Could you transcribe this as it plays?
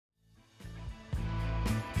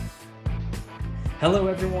Hello,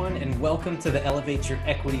 everyone, and welcome to the Elevate Your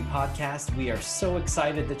Equity podcast. We are so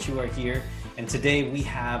excited that you are here, and today we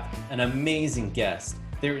have an amazing guest.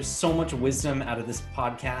 There is so much wisdom out of this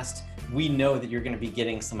podcast. We know that you're going to be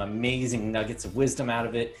getting some amazing nuggets of wisdom out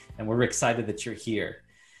of it, and we're excited that you're here.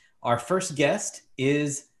 Our first guest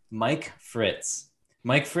is Mike Fritz.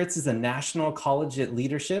 Mike Fritz is a national collegiate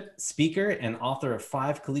leadership speaker and author of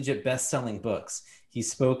 5 collegiate best-selling books. He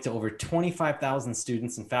spoke to over 25,000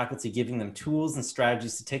 students and faculty, giving them tools and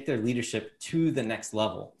strategies to take their leadership to the next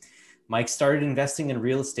level. Mike started investing in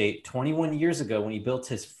real estate 21 years ago when he built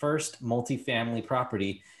his first multifamily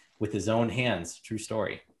property with his own hands. True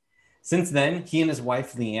story. Since then, he and his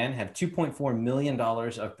wife, Leanne, have $2.4 million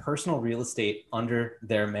of personal real estate under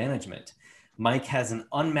their management. Mike has an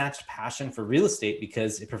unmatched passion for real estate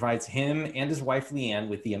because it provides him and his wife, Leanne,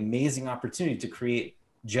 with the amazing opportunity to create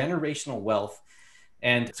generational wealth.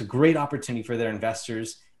 And it's a great opportunity for their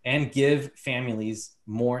investors and give families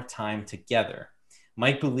more time together.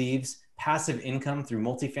 Mike believes passive income through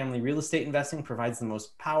multifamily real estate investing provides the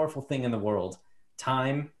most powerful thing in the world: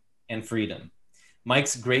 time and freedom.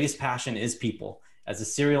 Mike's greatest passion is people. As a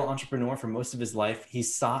serial entrepreneur for most of his life, he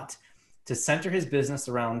sought to center his business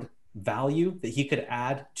around value that he could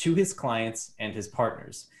add to his clients and his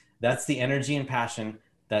partners. That's the energy and passion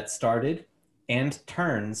that started and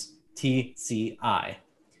turns TCI,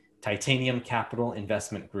 Titanium Capital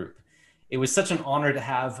Investment Group. It was such an honor to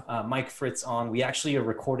have Mike Fritz on. We actually are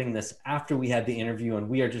recording this after we had the interview, and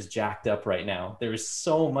we are just jacked up right now. There is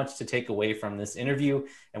so much to take away from this interview,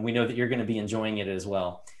 and we know that you're going to be enjoying it as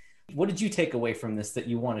well. What did you take away from this that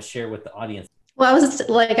you want to share with the audience? Well,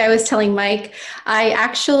 I was telling Mike, I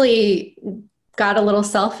actually got a little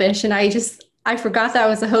selfish, and I forgot that I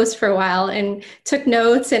was a host for a while and took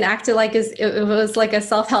notes and acted like it was like a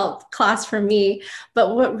self-help class for me.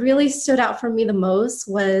 But what really stood out for me the most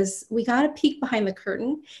was we got a peek behind the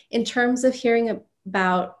curtain in terms of hearing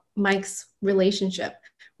about Mike's relationship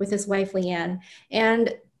with his wife, Leanne,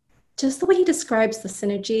 and just the way he describes the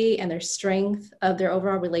synergy and their strength of their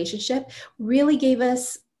overall relationship really gave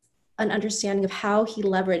us an understanding of how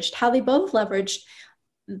they both leveraged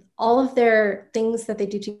all of their things that they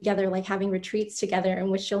do together, like having retreats together, in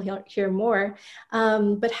which you'll hear more,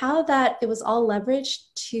 but how that it was all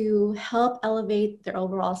leveraged to help elevate their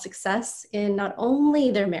overall success in not only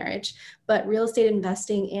their marriage, but real estate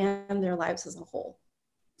investing and their lives as a whole.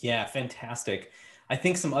 Yeah, fantastic. I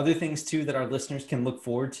think some other things too that our listeners can look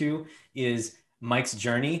forward to is Mike's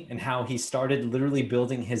journey and how he started literally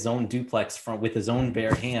building his own duplex with his own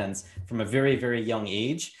bare hands from a very, very young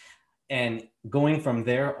age, and going from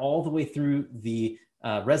there all the way through the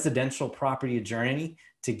residential property journey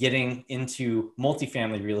to getting into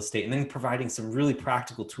multifamily real estate, and then providing some really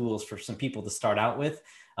practical tools for some people to start out with,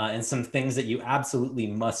 and some things that you absolutely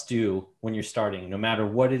must do when you're starting, no matter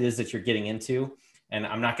what it is that you're getting into. And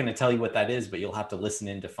I'm not going to tell you what that is, but you'll have to listen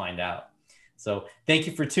in to find out. So thank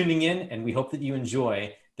you for tuning in, and we hope that you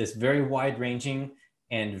enjoy this very wide-ranging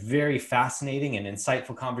and very fascinating and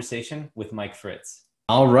insightful conversation with Mike Fritz.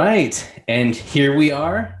 All right, and here we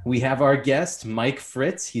are. We have our guest, Mike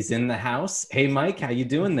Fritz. He's in the house. Hey, Mike, how you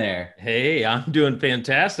doing there? Hey, I'm doing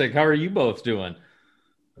fantastic. How are you both doing?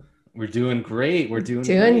 We're doing great. We're doing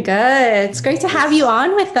good. It's great to have you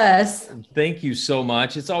on with us. Thank you so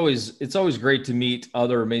much. It's always great to meet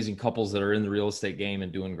other amazing couples that are in the real estate game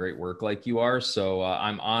and doing great work like you are. So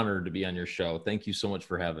I'm honored to be on your show. Thank you so much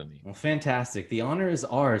for having me. Well, fantastic. The honor is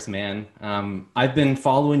ours, man. I've been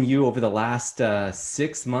following you over the last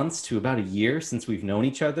 6 months to about a year since we've known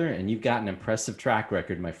each other, and you've got an impressive track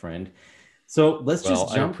record, my friend. So let's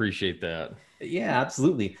just jump. I appreciate that. Yeah,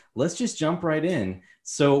 absolutely. Let's just jump right in.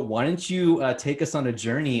 So why don't you take us on a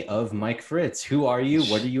journey of Mike Fritz? Who are you?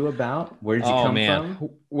 What are you about? Where did you come from?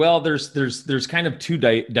 Well, there's kind of two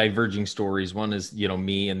diverging stories. One is,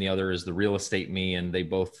 me, and the other is the real estate me, and they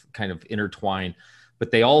both kind of intertwine. But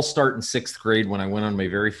they all start in 6th grade when I went on my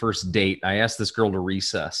very first date. I asked this girl to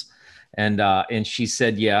recess, and she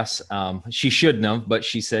said yes. She shouldn't have, but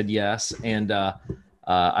she said yes. And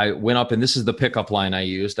I went up, and this is the pickup line I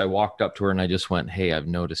used. I walked up to her and I just went, "Hey, I've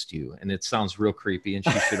noticed you." And it sounds real creepy, and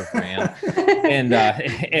she should have ran.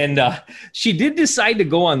 and she did decide to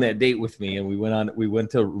go on that date with me, and we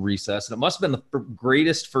went to recess. And it must have been the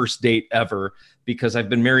greatest first date ever, because I've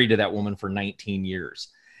been married to that woman for 19 years.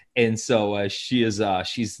 And so she's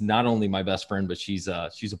not only my best friend, but she's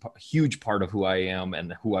a huge part of who I am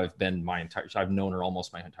and who I've been I've known her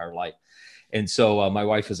almost my entire life. And so my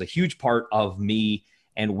wife is a huge part of me.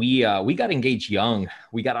 And we got engaged young.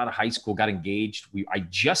 We got out of high school, got engaged. I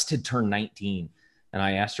just had turned 19, and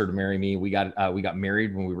I asked her to marry me. We got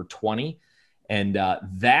married when we were 20, And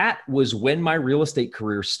that was when my real estate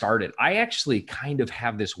career started. I actually kind of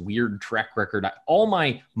have this weird track record. All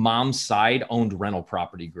my mom's side owned rental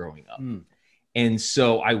property growing up. And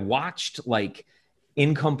so I watched like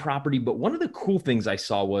income property. But one of the cool things I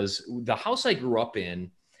saw was the house I grew up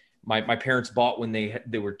in, my parents bought when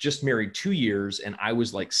they were just married 2 years. And I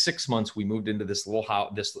was like 6 months. We moved into this little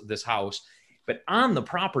house, this house. But on the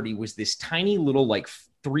property was this tiny little like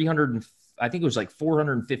 300, I think it was like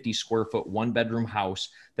 450 square foot, 1-bedroom house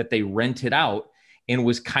that they rented out and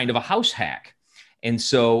was kind of a house hack. And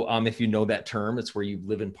so if you know that term, it's where you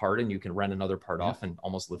live in part and you can rent another part off and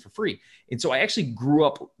almost live for free. And so I actually grew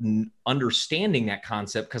up understanding that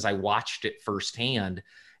concept because I watched it firsthand.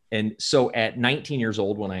 And so at 19 years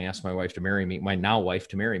old, when I asked my wife to marry me, my now wife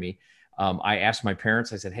to marry me, I asked my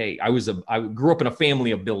parents, I said, hey, I grew up in a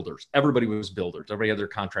family of builders. Everybody was builders. Everybody had their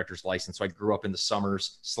contractor's license. So I grew up in the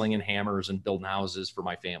summers slinging hammers and building houses for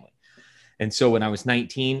my family. And so when I was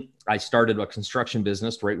 19, I started a construction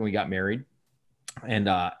business right when we got married. And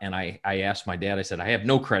I asked my dad, I said, I have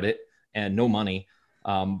no credit and no money.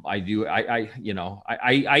 I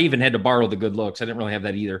even had to borrow the good looks. I didn't really have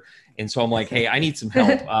that either. And so I'm like, hey, I need some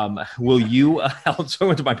help. Will you help? So I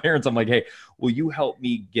went to my parents. I'm like, hey, will you help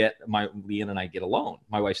me get Leanne and I get a loan?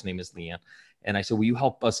 My wife's name is Leanne. And I said, will you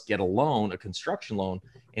help us get a loan, a construction loan?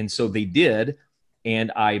 And so they did.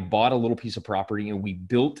 And I bought a little piece of property and we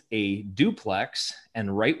built a duplex.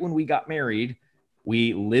 And right when we got married,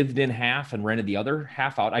 we lived in half and rented the other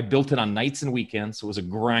half out. I built it on nights and weekends. So it was a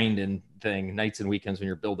grinding thing, nights and weekends when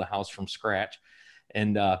you're building a house from scratch,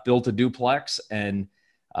 and built a duplex. And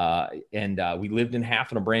we lived in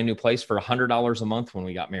half in a brand new place for $100 a month when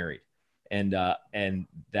we got married. And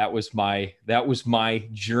that was my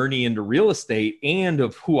journey into real estate and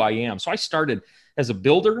of who I am. So I started as a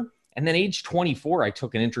builder, and then age 24, I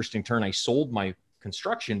took an interesting turn. I sold my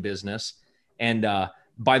construction business. And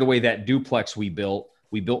by the way, that duplex we built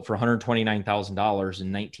for $129,000,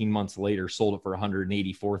 and 19 months later sold it for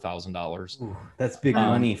 $184,000. That's big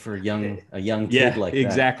money for a young kid like that.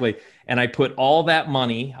 Exactly. And I put all that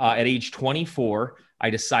money at age 24. I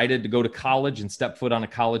decided to go to college and step foot on a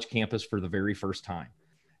college campus for the very first time.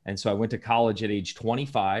 And so I went to college at age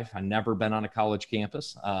 25. I'd never been on a college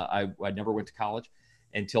campus. I never went to college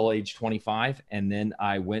until age 25. And then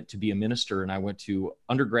I went to be a minister, and I went to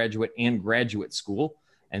undergraduate and graduate school.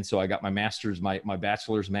 And so I got my master's, my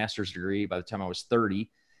master's degree by the time I was 30.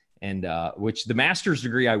 And which the master's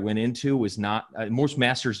degree I went into was not, most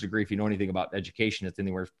master's degree, if you know anything about education, it's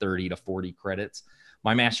anywhere 30 to 40 credits.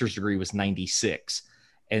 My master's degree was 96.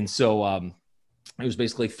 And so it was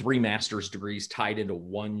basically 3 master's degrees tied into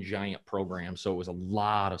one giant program. So it was a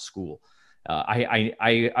lot of school.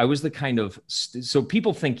 I was the kind of, so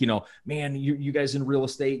people think, man, you guys in real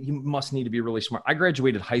estate, you must need to be really smart. I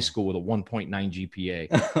graduated high school with a 1.9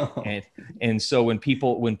 GPA. And so when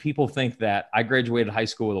people think that I graduated high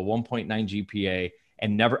school with a 1.9 GPA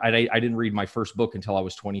and I didn't read my first book until I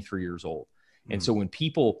was 23 years old. And so when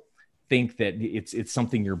people think that it's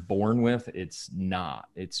something you're born with, it's not.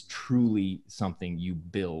 It's truly something you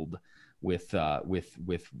build with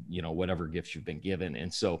whatever gifts you've been given.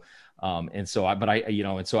 And so I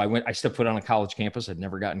stepped foot on a college campus. I'd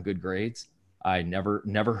never gotten good grades. I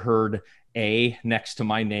never heard A next to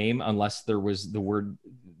my name unless there was the word,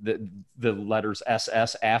 the letters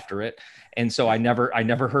SS after it. And so I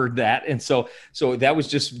never heard that. And so that was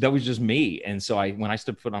just me. And so when I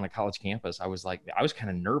stepped foot on a college campus, I was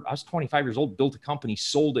kind of nervous. I was 25 years old, built a company,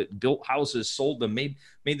 sold it, built houses, sold them, made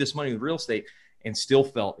this money with real estate, and still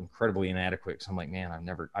felt incredibly inadequate. So I'm like, man, I've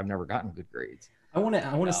never gotten good grades. I want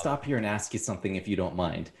to stop here and ask you something, if you don't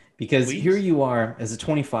mind, because Please. Here you are as a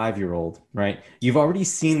 25-year-old, right? You've already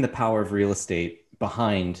seen the power of real estate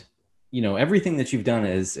behind, everything that you've done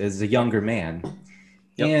as a younger man.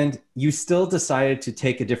 Yep. And you still decided to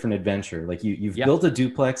take a different adventure. Like you've built a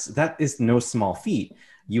duplex. That is no small feat.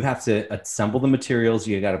 You have to assemble the materials.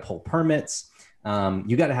 You got to pull permits.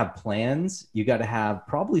 You got to have plans. You got to have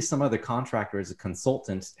probably some other contractor as a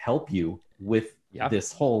consultant help you with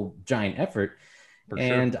this whole giant effort.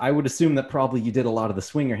 And sure. I would assume that probably you did a lot of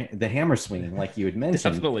the hammer swinging, like you had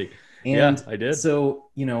mentioned. Definitely. And I did. So,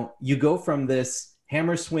 you go from this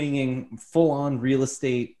hammer swinging, full on real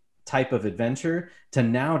estate type of adventure to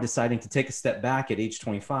now deciding to take a step back at age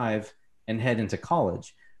 25 and head into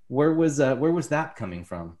college. Where was that coming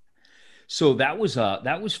from? So that was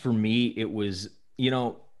for me. It was,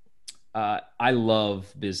 I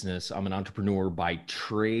love business. I'm an entrepreneur by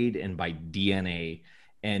trade and by DNA.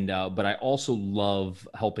 But I also love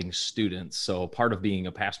helping students. So part of being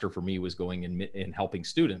a pastor for me was going and helping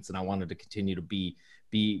students. And I wanted to continue to be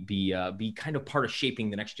be kind of part of shaping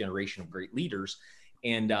the next generation of great leaders.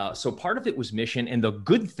 And so part of it was mission. And the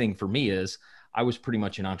good thing for me is I was pretty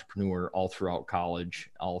much an entrepreneur all throughout college,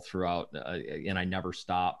 and I never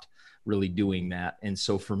stopped really doing that. And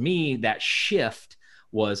so for me, that shift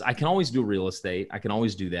was, I can always do real estate. I can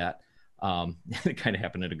always do that. It kind of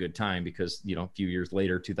happened at a good time because, a few years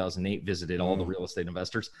later, 2008, visited all the real estate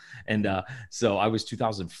investors. And so I was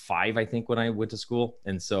 2005, I think, when I went to school.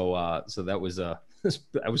 And so that was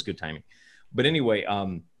that was good timing. But anyway,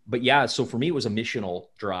 but yeah, so for me, it was a missional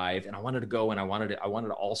drive, and I wanted to go, and I wanted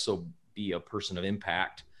to also be a person of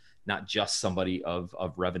impact, not just somebody of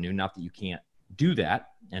revenue. Not that you can't do that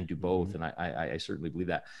and do both. And I certainly believe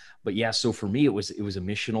that. But yeah, so for me, it was a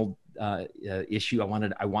missional issue.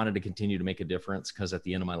 I wanted to continue to make a difference, because at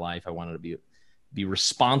the end of my life, I wanted to be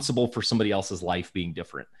responsible for somebody else's life being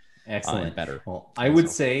different. Excellent. Better. Well, I would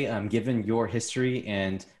say, given your history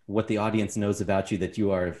and what the audience knows about you, that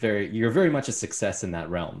you're very much a success in that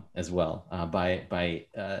realm as well, by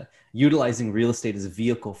utilizing real estate as a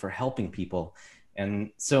vehicle for helping people.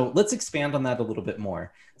 And so let's expand on that a little bit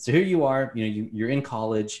more. So here you are, you're in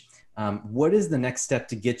college. What is the next step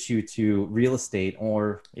to get you to real estate,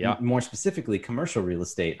 or more specifically, commercial real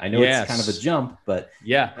estate? I know it's kind of a jump, but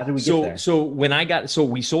how did we get there? So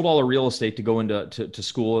we sold all our real estate to go into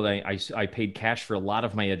school, and I paid cash for a lot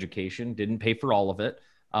of my education. Didn't pay for all of it,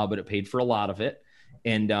 but it paid for a lot of it.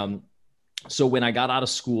 And so when I got out of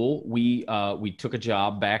school, we took a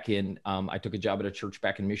job I took a job at a church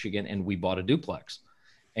back in Michigan, and we bought a duplex,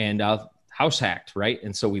 and house hacked, right?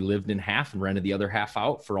 And so we lived in half and rented the other half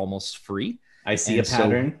out for almost free. I see a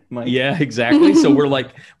pattern, Mike. Yeah, exactly. So we're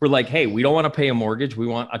like, hey, we don't want to pay a mortgage. We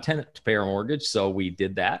want a tenant to pay our mortgage. So we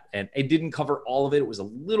did that, and it didn't cover all of it. It was a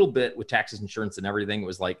little bit with taxes, insurance, and everything. It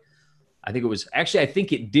was like, I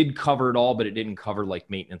think it did cover it all, but it didn't cover like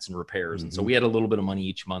maintenance and repairs. And so we had a little bit of money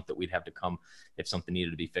each month that we'd have to come if something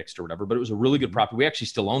needed to be fixed or whatever. But it was a really good property. We actually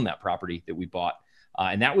still own that property that we bought.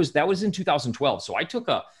 And that was in 2012. So I took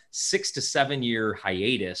a 6 to 7 year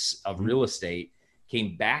hiatus of real estate,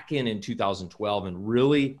 came back in 2012. And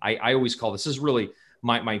really, I always call this is really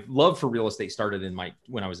my love for real estate started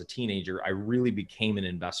when I was a teenager. I really became an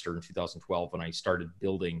investor in 2012 when I started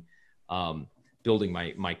building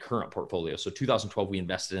my current portfolio. So 2012, we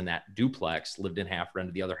invested in that duplex, lived in half,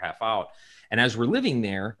 rented the other half out. And as we're living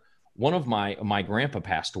there, one of my grandpa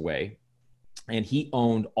passed away, and he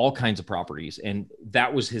owned all kinds of properties, and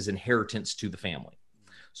that was his inheritance to the family.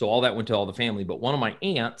 So all that went to all the family. But one of my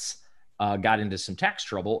aunts got into some tax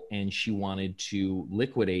trouble, and she wanted to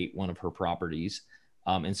liquidate one of her properties.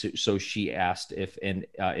 And so she asked if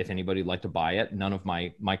anybody would like to buy it. None of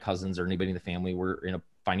my cousins or anybody in the family were in a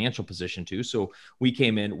financial position to. So we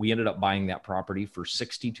came in, we ended up buying that property for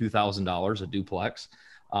 $62,000, a duplex.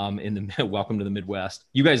 Welcome to the Midwest.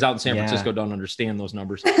 You guys out in San Francisco don't understand those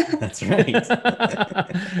numbers. That's right.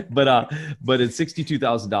 But it's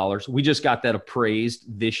 $62,000. We just got that appraised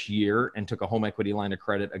this year and took a home equity line of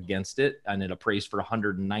credit against it, and it appraised for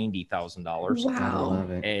 $190,000. Wow.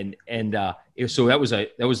 So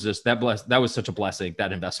that was such a blessing,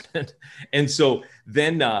 that investment. And so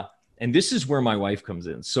then, and this is where my wife comes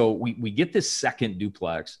in. So we get this second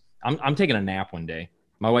duplex. I'm taking a nap one day.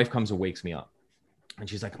 My wife comes and wakes me up. And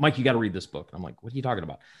she's like, Mike, you got to read this book. I'm like, what are you talking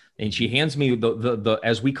about? And she hands me the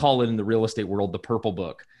as we call it in the real estate world, the purple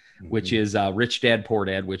book, which is Rich Dad, Poor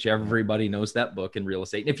Dad, which everybody knows that book in real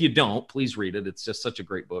estate. And if you don't, please read it. It's just such a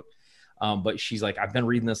great book. But she's like, I've been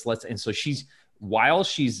reading this. And so while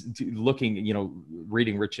she's looking,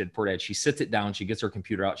 reading Rich Dad, Poor Dad, she sits it down. She gets her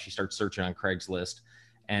computer out. She starts searching on Craigslist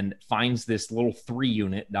and finds this little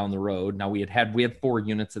 3-unit down the road. Now we had 4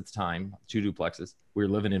 units at the time, 2 duplexes. We were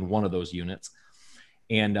living in one of those units.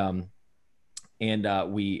 And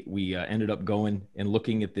we ended up going and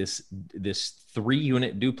looking at this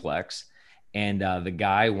 3-unit duplex, and the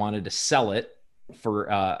guy wanted to sell it for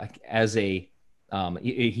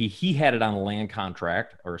he had it on a land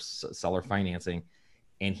contract or seller financing,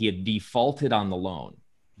 and he had defaulted on the loan.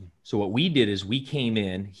 So what we did is we came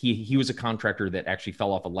in. He was a contractor that actually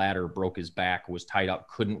fell off a ladder, broke his back, was tied up,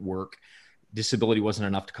 couldn't work. Disability wasn't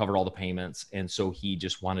enough to cover all the payments, and so he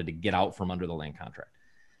just wanted to get out from under the land contract.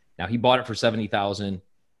 Now he bought it for $70,000.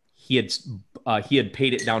 He had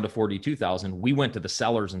paid it down to $42,000. We went to the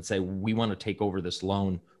sellers and said, we want to take over this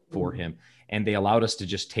loan for him. And they allowed us to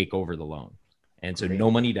just take over the loan. And so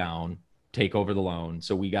no money down, take over the loan.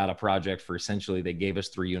 So we got a project for essentially, they gave us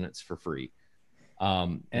 3 units for free.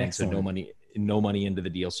 And so no money into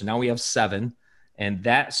the deal. So now we have 7. And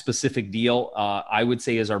that specific deal, I would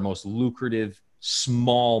say is our most lucrative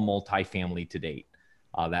small multifamily to date.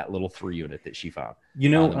 That little 3-unit that she found.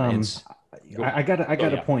 I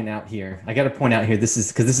gotta point out here. I gotta point out here. This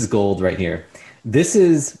is gold right here. This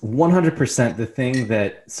is 100% the thing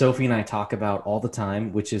that Sophie and I talk about all the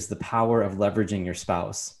time, which is the power of leveraging your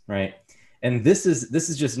spouse, right? And this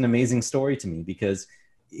is just an amazing story to me because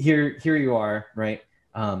here you are, right?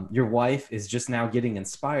 Your wife is just now getting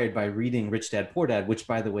inspired by reading Rich Dad Poor Dad, which,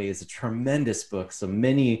 by the way, is a tremendous book. So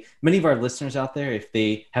many of our listeners out there, if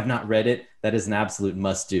they have not read it, that is an absolute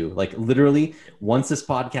must do. Like literally, once this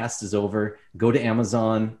podcast is over, go to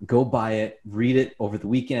Amazon, go buy it, read it over the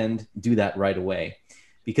weekend, do that right away,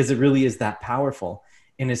 because it really is that powerful.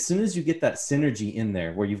 And as soon as you get that synergy in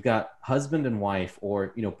there, where you've got husband and wife,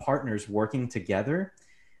 or partners working together,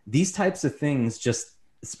 these types of things just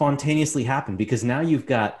spontaneously happen, because now you've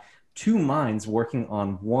got two minds working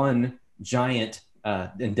on one giant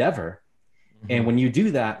endeavor. Mm-hmm. And when you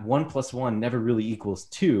do that, 1 + 1 never really equals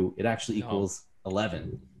 2. It actually equals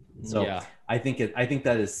 11. So yeah. I think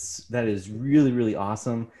that is really, really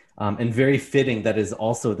awesome, and very fitting. That is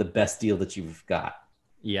also the best deal that you've got.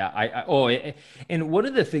 Yeah. And one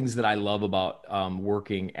of the things that I love about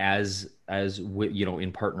working as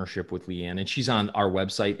in partnership with Leanne, and she's on our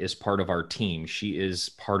website as part of our team. She is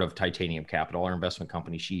part of Titanium Capital, our investment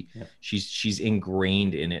company. She's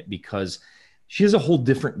ingrained in it because she has a whole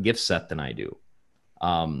different gift set than I do.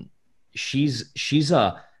 She's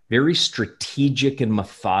a very strategic and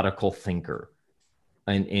methodical thinker,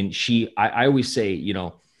 and I always say,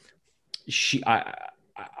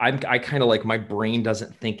 I kind of like, my brain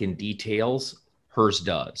doesn't think in details. Hers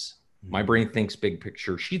does. My brain thinks big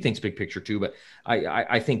picture. She thinks big picture too, but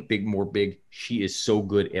I think more big. She is so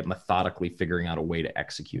good at methodically figuring out a way to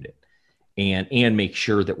execute it and make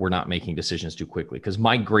sure that we're not making decisions too quickly. Because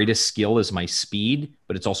my greatest skill is my speed,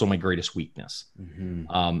 but it's also my greatest weakness.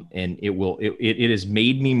 Mm-hmm. And it has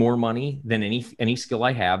made me more money than any skill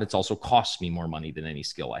I have. It's also cost me more money than any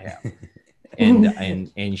skill I have.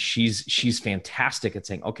 And she's fantastic at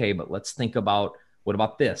saying, okay, but let's think about, what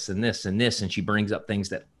about this and this and this? And she brings up things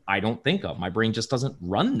that I don't think of. My brain just doesn't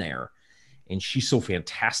run there. And she's so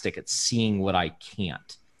fantastic at seeing what I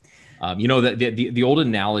can't. The old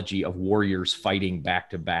analogy of warriors fighting back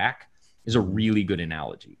to back is a really good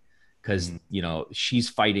analogy, because, she's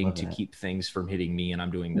fighting to keep things from hitting me, and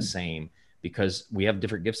I'm doing the same, because we have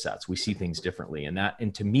different gift sets. We see things differently.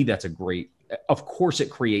 And to me, that's a great, of course it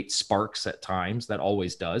creates sparks at times. That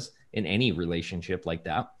always does in any relationship like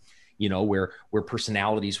that, where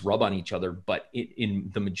personalities rub on each other. But in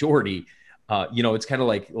the majority, it's kind of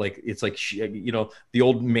like the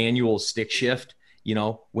old manual stick shift.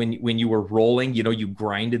 When you were rolling, you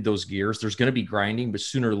grinded those gears. There's going to be grinding, but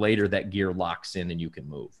sooner or later that gear locks in and you can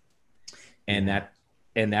move. And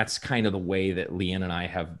that's kind of the way that Leanne and I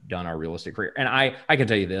have done our real estate career. And I can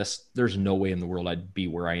tell you this, there's no way in the world I'd be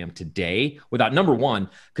where I am today without, number one,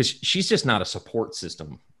 because she's just not a support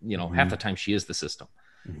system. Mm-hmm. Half the time she is the system.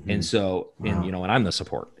 Mm-hmm. And so, wow. And I'm the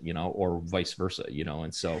support, or vice versa,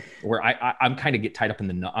 and so where I'm kind of get tied up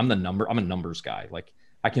in I'm a numbers guy. Like,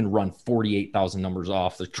 I can run 48,000 numbers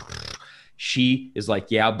off. She is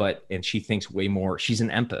like, yeah, and she thinks way more. She's an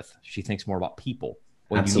empath. She thinks more about people.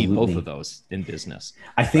 Well, absolutely. You need both of those in business.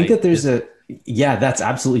 I think that there's that's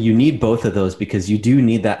absolutely, you need both of those, because you do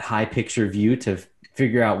need that high picture view to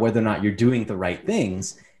figure out whether or not you're doing the right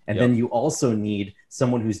things. And then you also need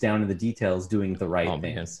someone who's down in the details doing the right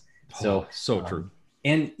things. Man. So true.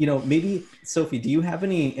 And, maybe, Sophie, do you have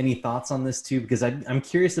any thoughts on this too? Because I'm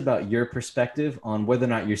curious about your perspective on whether or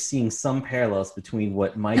not you're seeing some parallels between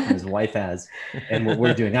what Mike and his wife has and what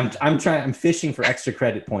we're doing. I'm fishing for extra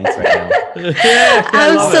credit points right now.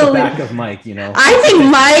 Absolutely. Back of Mike, I think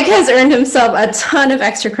Mike has earned himself a ton of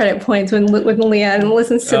extra credit points when Leanne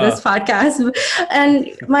listens to this podcast.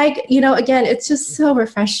 And Mike, again, it's just so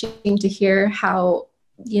refreshing to hear how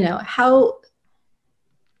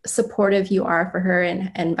supportive you are for her,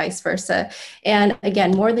 and vice versa. And again,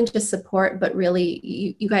 more than just support, but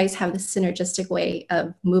really you guys have this synergistic way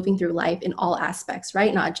of moving through life in all aspects,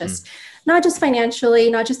 right? Not just financially,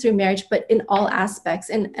 not just through marriage, but in all aspects.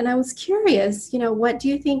 And I was curious, what do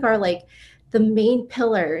you think are like the main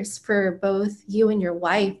pillars for both you and your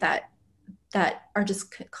wife that are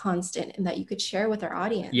just constant and that you could share with our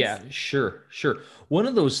audience? Yeah, sure. One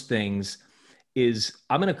of those things is,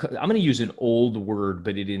 I'm going to use an old word,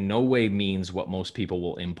 but it in no way means what most people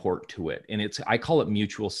will import to it. And I call it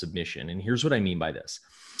mutual submission. And here's what I mean by this.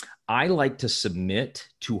 I like to submit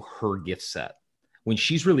to her gift set. When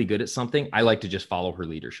she's really good at something, I like to just follow her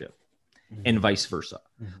leadership. and vice versa.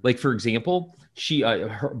 Mm-hmm. Like, for example, she,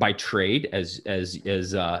 by trade, as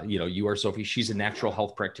you are, Sophie, she's a natural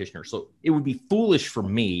health practitioner. So it would be foolish for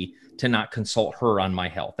me to not consult her on my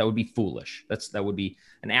health. That would be foolish. That would be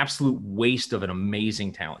an absolute waste of an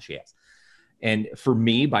amazing talent she has. And for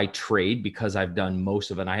me, by trade, because I've done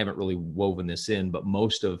most of it, I haven't really woven this in, but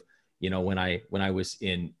most of, when I was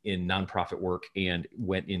in nonprofit work and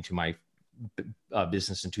went into my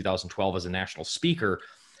business in 2012 as a national speaker,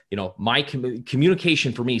 my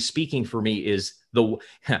communication for me, speaking for me is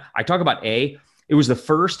I talk about it was the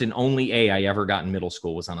first and only A I ever got in middle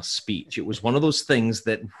school was on a speech. It was one of those things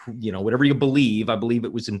that, whatever you believe, I believe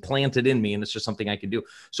it was implanted in me and it's just something I could do.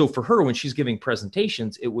 So for her, when she's giving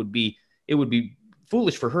presentations, it would be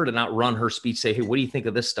foolish for her to not run her speech, say, hey, what do you think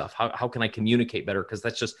of this stuff? How can I communicate better? Because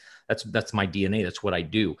that's my DNA. That's what I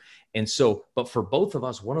do. And so, but for both of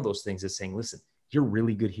us, one of those things is saying, listen, you're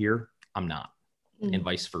really good here. I'm not. Mm-hmm. And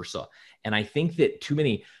vice versa. And I think that too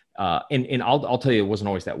many, and I'll tell you, it wasn't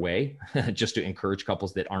always that way, just to encourage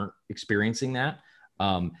couples that aren't experiencing that.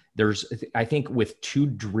 I think with two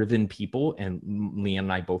driven people, and Leanne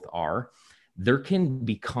and I both are, there can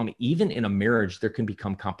become, even in a marriage, there can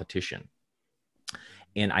become competition.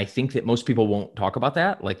 And I think that most people won't talk about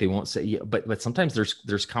that. Like they won't say, but sometimes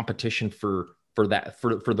there's competition for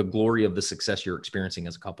the glory of the success you're experiencing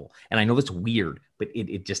as a couple. And I know that's weird, but it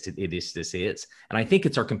is. And I think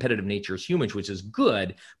it's our competitive nature as humans, which is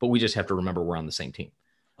good, but we just have to remember we're on the same team.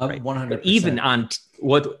 Right? 100%.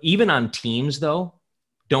 Even on teams though,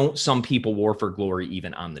 don't some people war for glory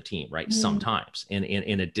even on the team, right? Mm. Sometimes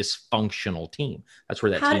in a dysfunctional team, that's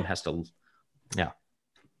where that team has to, yeah.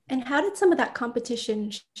 And how did some of that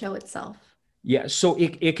competition show itself? Yeah, so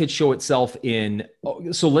it could show itself in,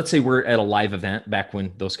 so let's say we're at a live event back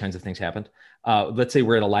when those kinds of things happened. Let's say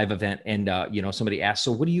we're at a live event and, somebody asks,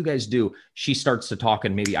 so what do you guys do? She starts to talk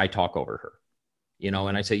and maybe I talk over her,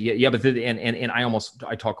 and I say, yeah, but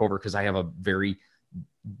I talk over because I have a very,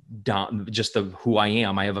 just of who I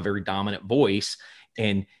am. I have a very dominant voice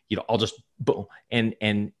and, I'll just boom.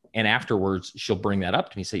 And afterwards, she'll bring that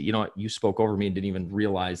up to me, say, you know what, you spoke over me and didn't even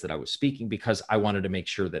realize that I was speaking because I wanted to make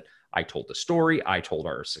sure that I told the story. I told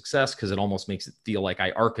our success because it almost makes it feel like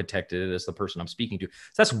I architected it as the person I'm speaking to. So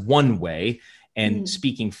that's one way. And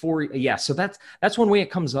speaking for, yeah. So that's one way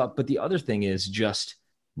it comes up. But the other thing is just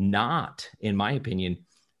not, in my opinion,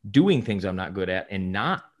 doing things I'm not good at and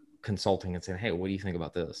not consulting and saying, hey, what do you think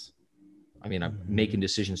about this? I mean, I'm making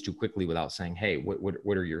decisions too quickly without saying, hey,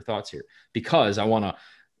 what are your thoughts here? Because I want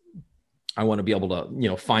to be able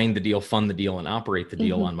to, find the deal, fund the deal, and operate the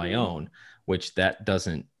deal on my own, which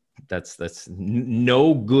that's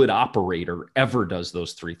no good operator ever does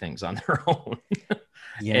those three things on their own.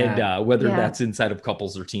 Yeah. And whether that's inside of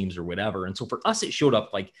couples or teams or whatever. And so for us, it showed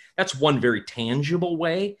up like, that's one very tangible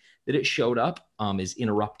way that it showed up, is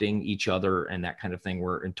interrupting each other and that kind of thing,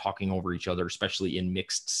 and talking over each other, especially in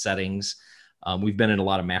mixed settings. We've been in a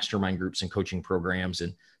lot of mastermind groups and coaching programs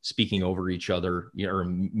and speaking over each other, or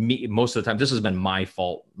me, most of the time, this has been my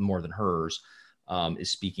fault more than hers,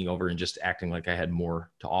 is speaking over and just acting like I had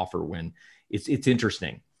more to offer when it's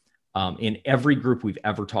interesting. In every group we've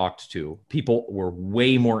ever talked to, people were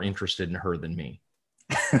way more interested in her than me.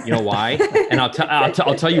 You know why? And I'll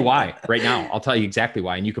tell you why right now. I'll tell you exactly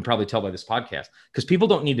why. And you can probably tell by this podcast, because people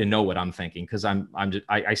don't need to know what I'm thinking. Cause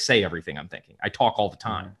I say everything I'm thinking. I talk all the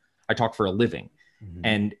time. I talk for a living,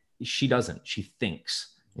 and she doesn't. She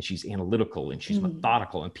thinks, and she's analytical, and she's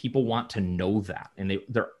methodical, and people want to know that. And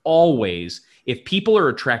they're always, if people are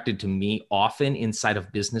attracted to me often inside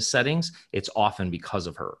of business settings, it's often because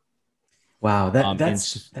of her. Wow.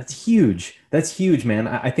 That's huge. That's huge, man.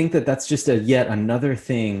 I think that's just yet another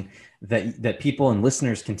thing that people and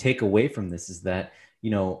listeners can take away from this, is that,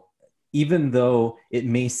 even though it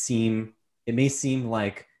may seem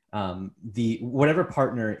like, the whatever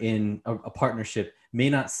partner in a partnership may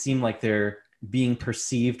not seem like they're being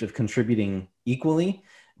perceived of contributing equally,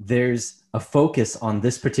 there's a focus on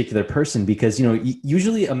this particular person because,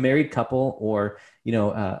 usually a married couple or,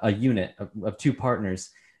 a unit of two partners,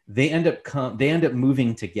 they end up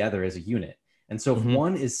moving together as a unit. And so if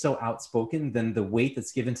one is so outspoken, then the weight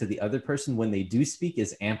that's given to the other person when they do speak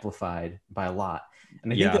is amplified by a lot.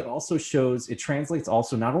 And I think that also it translates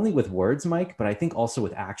also not only with words, Mike, but I think also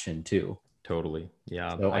with action too. Totally.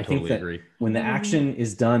 Yeah. So I totally think agree. When the action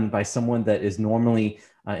is done by someone that is normally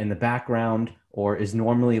in the background or is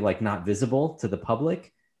normally like not visible to the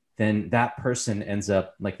public, then that person ends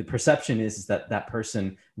up like, the perception is that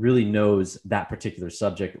person really knows that particular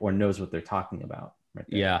subject or knows what they're talking about. Right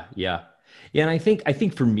there. Yeah. Yeah. Yeah. And I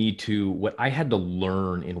think for me too, what I had to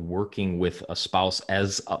learn in working with a spouse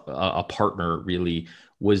as a partner really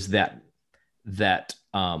was that that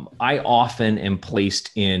I often am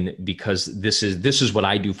placed in, because this is what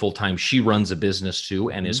I do full time. She runs a business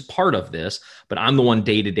too and is part of this, but I'm the one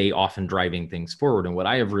day to day often driving things forward. And what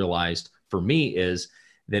I have realized for me is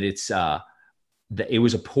that it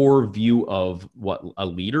was a poor view of what a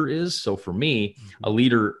leader is. So for me, a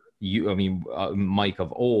leader, Mike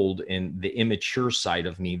of old, and the immature side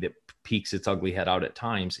of me that peeks its ugly head out at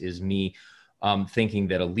times is me thinking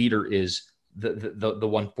that a leader is the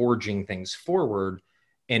one forging things forward.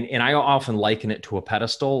 And I often liken it to a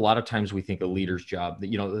pedestal. A lot of times we think a leader's job,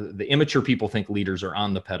 the immature people think leaders are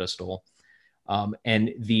on the pedestal.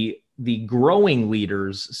 And the growing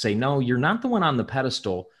leaders say, no, you're not the one on the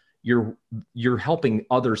pedestal. You're helping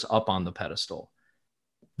others up on the pedestal.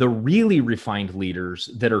 The really refined leaders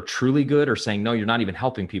that are truly good are saying, no, you're not even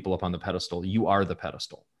helping people up on the pedestal. You are the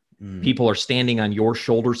pedestal. People are standing on your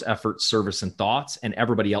shoulders, effort, service, and thoughts, and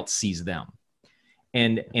everybody else sees them.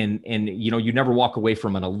 And you never walk away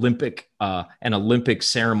from an Olympic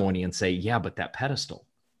ceremony and say, yeah, but that pedestal.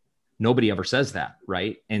 Nobody ever says that,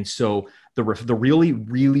 right? And so the really,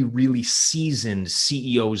 really, really seasoned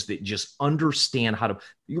CEOs that just understand how to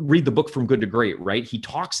read the book From Good to Great, right? He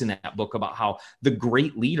talks in that book about how the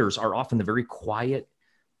great leaders are often the very quiet,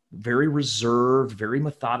 very reserved, very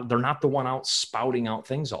methodical. They're not the one out spouting out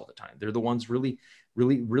things all the time. They're the ones really,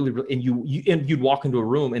 really, really, really, and you'd walk into a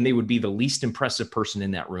room and they would be the least impressive person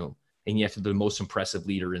in that room, and yet the most impressive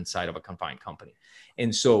leader inside of a confined company.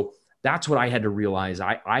 And so that's what I had to realize.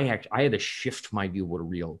 I had to shift my view of what a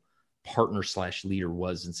real partner / leader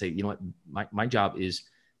was, and say, you know what, my job is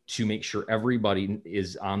to make sure everybody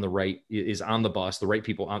is on the bus, the right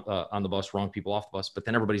people on the bus, wrong people off the bus, but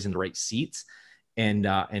then everybody's in the right seats. And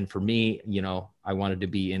for me, I wanted to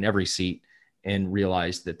be in every seat, and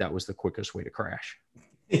realized that was the quickest way to crash.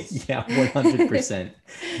 Yeah, 100%.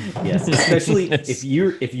 Yes, especially if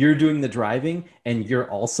you're doing the driving and you're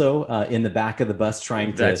also in the back of the bus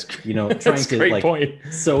trying to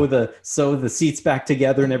sew the seats back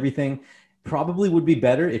together and everything. Probably would be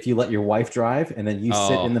better if you let your wife drive and then you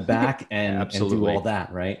sit in the back and do all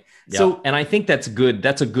that, right? Yeah. So, and I think that's good.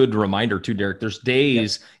 That's a good reminder too, Derek. There's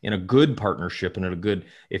days in a good partnership and in a good,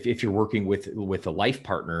 if you're working with a life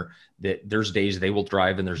partner, that there's days they will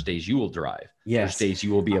drive and there's days you will drive. Yes. There's days you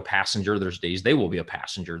will be a passenger. There's days they will be a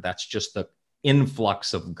passenger. That's just the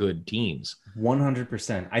influx of good teams.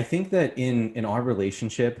 100%. I think that in our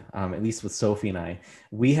relationship, at least with Sophie and I,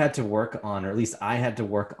 we had to work on, or at least I had to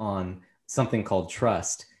work on, something called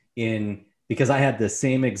trust, because I had the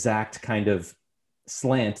same exact kind of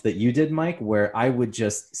slant that you did, Mike, where I would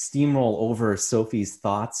just steamroll over Sophie's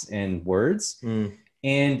thoughts and words.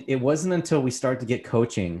 And it wasn't until we started to get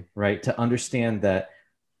coaching, right, to understand that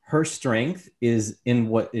her strength is in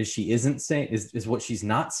what she isn't saying, is what she's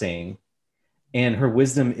not saying. And her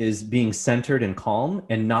wisdom is being centered and calm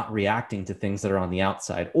and not reacting to things that are on the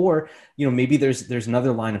outside. Or, maybe there's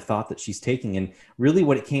another line of thought that she's taking. And really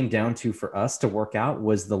what it came down to for us to work out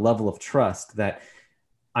was the level of trust that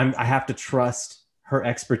I have to trust her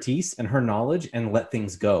expertise and her knowledge and let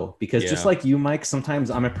things go. Because just like you, Mike, sometimes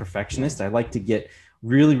I'm a perfectionist. I like to get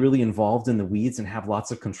really, really involved in the weeds and have lots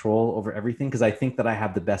of control over everything because I think that I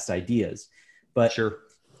have the best ideas. But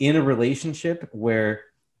in a relationship where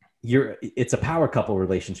it's a power couple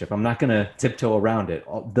relationship, I'm not going to tiptoe around it.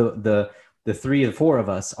 The 3 or 4 of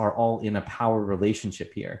us are all in a power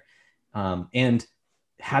relationship here. And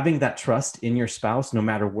having that trust in your spouse, no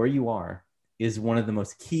matter where you are, is one of the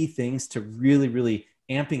most key things to really, really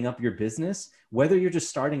amping up your business, whether you're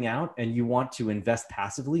just starting out and you want to invest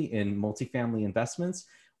passively in multifamily investments,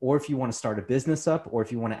 or if you want to start a business up, or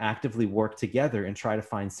if you want to actively work together and try to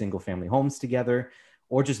find single family homes together,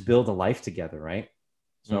 or just build a life together, right?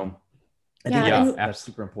 So I think that's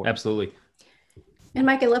super important. Absolutely. And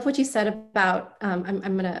Mike, I love what you said about,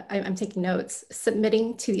 I'm taking notes,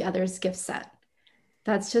 submitting to the other's gift set.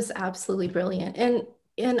 That's just absolutely brilliant. And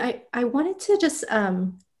I wanted to just,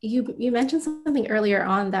 you mentioned something earlier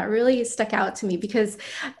on that really stuck out to me because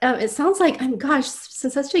it sounds like, gosh,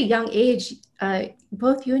 since such a young age,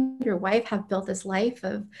 both you and your wife have built this life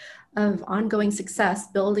of ongoing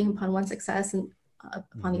success, building upon one success and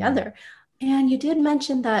upon the other. And you did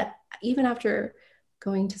mention that even after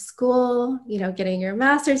going to school, getting your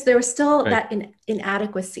master's, there was still that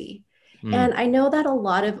inadequacy. And I know that a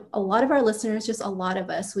lot of our listeners, just a lot of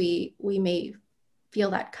us, we may feel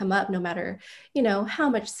that come up no matter, how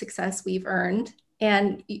much success we've earned.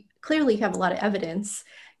 And clearly you have a lot of evidence,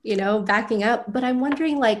 backing up. But I'm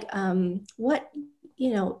wondering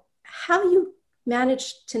how you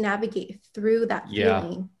managed to navigate through that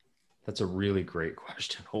feeling. That's a really great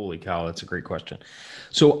question. Holy cow, that's a great question.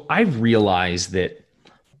 So I've realized that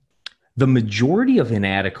the majority of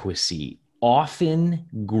inadequacy often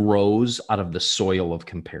grows out of the soil of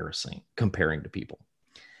comparing to people.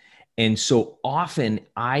 And so often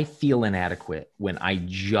I feel inadequate when I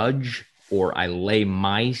judge or I lay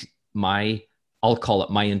my I'll call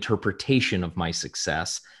it my interpretation of my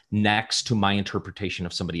success next to my interpretation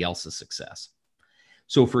of somebody else's success.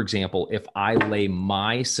 So for example, if I lay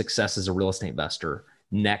my success as a real estate investor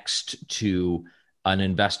next to an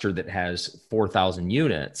investor that has 4,000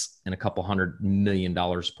 units and a couple $100 million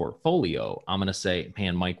portfolio, I'm going to say,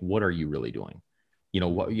 man, Mike, what are you really doing?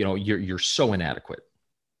 You're so inadequate.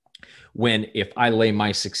 When if I lay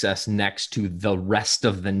my success next to the rest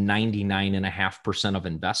of the 99.5% of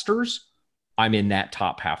investors, I'm in that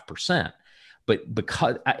top 0.5%. But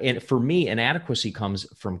and for me, inadequacy comes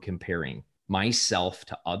from comparing myself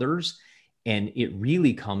to others. And it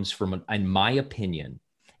really comes from, in my opinion,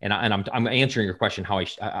 and I'm answering your question, how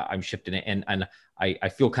I'm shifting it. And I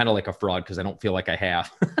feel kind of like a fraud because I don't feel like I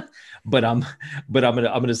have, but I'm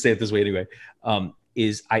going to say it this way anyway.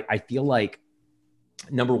 I feel like,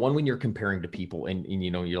 number one, when you're comparing to people and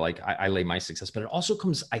you're like, I lay my success, but it also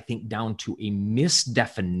comes, I think, down to a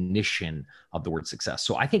misdefinition of the word success.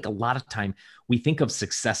 So I think a lot of time we think of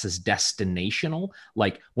success as destinational,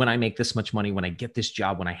 like when I make this much money, when I get this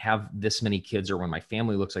job, when I have this many kids, or when my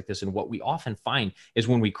family looks like this. And what we often find is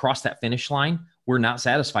when we cross that finish line, we're not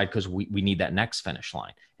satisfied because we need that next finish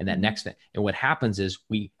line and that next. And what happens is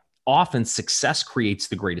often success creates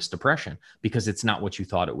the greatest depression because it's not what you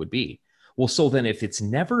thought it would be. Well, so then if it's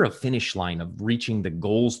never a finish line of reaching the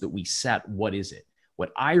goals that we set, what is it?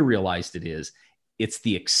 What I realized it's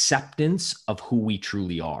the acceptance of who we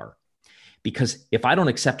truly are. Because if I don't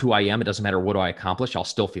accept who I am, it doesn't matter what I accomplish, I'll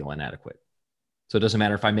still feel inadequate. So it doesn't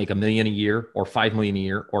matter if I make $1 million a year or $5 million a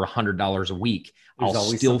year or $100 a week, I'll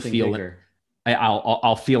still feel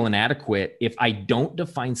I'll feel inadequate if I don't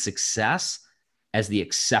define success as the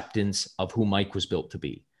acceptance of who Mike was built to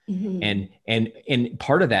be. Mm-hmm. And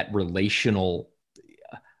part of that relational,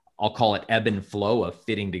 I'll call it ebb and flow of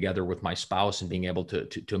fitting together with my spouse and being able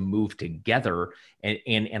to move together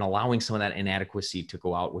and allowing some of that inadequacy to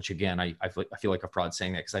go out, which again, I feel like a fraud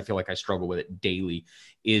saying that because I feel like I struggle with it daily,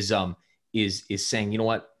 is saying, you know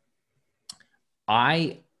what,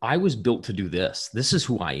 I was built to do this. This is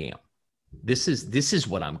who I am. This is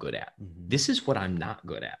what I'm good at. Mm-hmm. This is what I'm not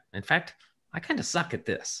good at. In fact, I kind of suck at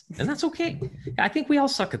this, and that's okay. I think we all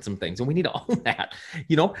suck at some things and we need to own that,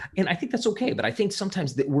 and I think that's okay. But I think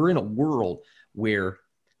sometimes that we're in a world where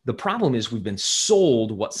the problem is we've been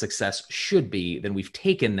sold what success should be. Then we've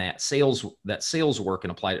taken that sales work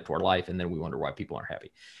and applied it to our life. And then we wonder why people aren't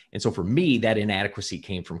happy. And so for me, that inadequacy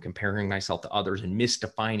came from comparing myself to others and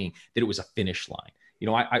misdefining that it was a finish line. We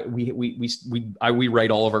write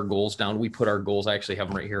all of our goals down. We put our goals. I actually have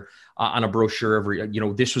them right here on a brochure every,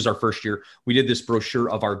 this was our first year. We did this brochure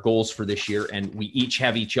of our goals for this year, and we each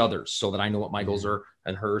have each other's so that I know what my goals are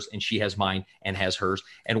and hers, and she has mine and has hers.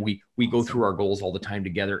 And we go through our goals all the time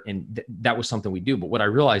together. And that was something we do. But what I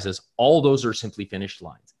realized is all those are simply finished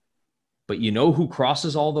lines. But who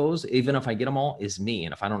crosses all those, even if I get them all, is me.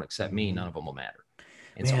 And if I don't accept me, none of them will matter.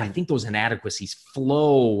 And so I think those inadequacies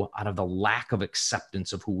flow out of the lack of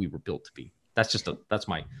acceptance of who we were built to be. That's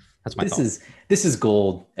my thought. This is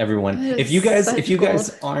gold, everyone. If you guys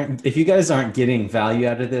aren't getting value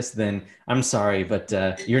out of this, then I'm sorry, but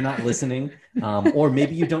you're not listening, or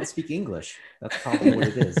maybe you don't speak English. That's probably what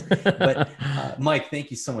it is. But Mike,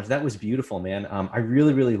 thank you so much. That was beautiful, man. I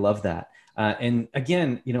really, really love that. And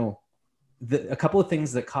again, a couple of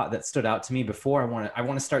things that stood out to me before I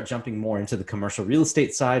want to start jumping more into the commercial real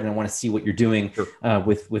estate side, and I want to see what you're doing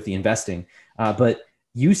with the investing. But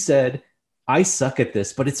you said, I suck at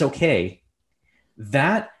this, but it's okay.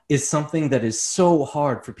 That is something that is so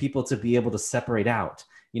hard for people to be able to separate out,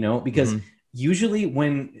 because usually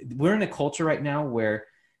when we're in a culture right now where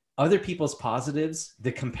other people's positives,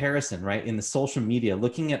 the comparison, right, in the social media,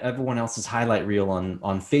 looking at everyone else's highlight reel on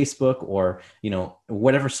Facebook or,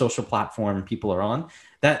 whatever social platform people are on,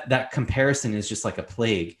 that comparison is just like a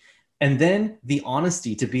plague. And then the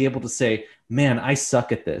honesty to be able to say, man, I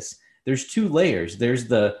suck at this. There's two layers. There's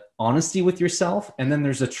the honesty with yourself, and then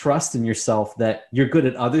there's a trust in yourself that you're good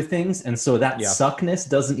at other things. And so that suckness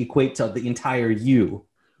doesn't equate to the entire you,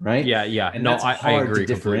 right? Yeah. And that's hard I agree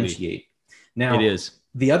to differentiate. Completely. Now, it is.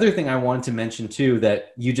 The other thing I wanted to mention too,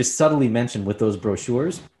 that you just subtly mentioned with those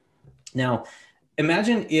brochures. Now,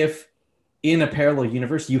 imagine if in a parallel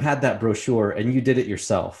universe, you had that brochure and you did it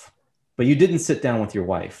yourself, but you didn't sit down with your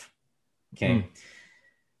wife. Okay.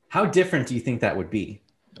 How different do you think that would be?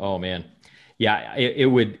 Oh man. Yeah, it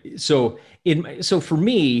would. So for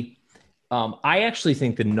me, I actually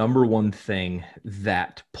think the number one thing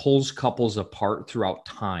that pulls couples apart throughout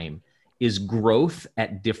time is growth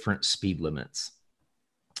at different speed limits.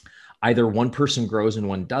 Either one person grows and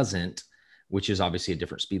one doesn't, which is obviously a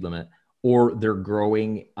different speed limit, or they're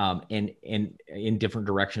growing and in different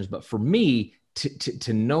directions. But for me,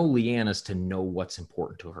 to know Leanne is to know what's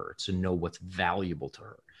important to her, to know what's valuable to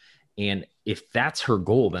her. And if that's her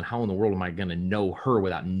goal, then how in the world am I going to know her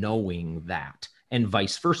without knowing that? And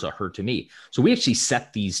vice versa, her to me. So we actually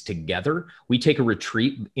set these together. We take a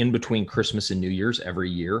retreat in between Christmas and New Year's every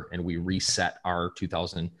year, and we reset our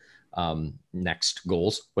 2000 next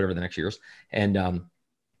goals, whatever the next year is. And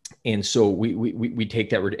so we take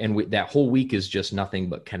that, and that whole week is just nothing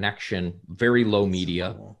but connection, very low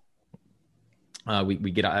media.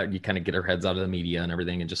 We get out, you kind of get our heads out of the media and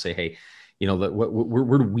everything, and just say, hey, you know,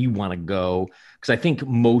 where do we want to go? Because I think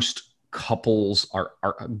most couples are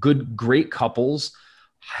great couples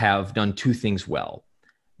have done two things well.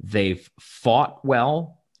 They've fought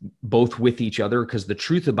well, both with each other, because the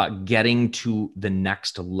truth about getting to the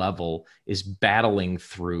next level is battling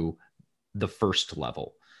through the first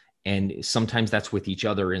level. And sometimes that's with each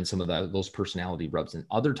other and some of those personality rubs. And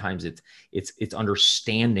other times it's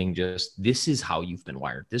understanding just, this is how you've been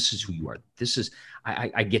wired. This is who you are. This is,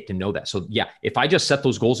 I get to know that. So yeah, if I just set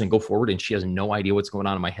those goals and go forward and she has no idea what's going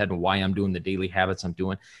on in my head and why I'm doing the daily habits I'm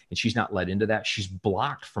doing, and she's not led into that, she's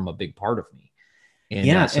blocked from a big part of me. And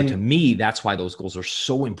yeah, so to me, that's why those goals are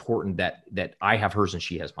so important, that I have hers and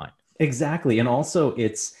she has mine. Exactly. And also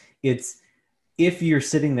it's, if you're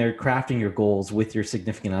sitting there crafting your goals with your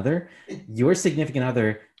significant other, your significant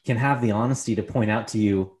other can have the honesty to point out to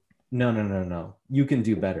you, no, you can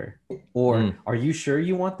do better. Or are you sure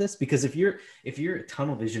you want this? Because if you're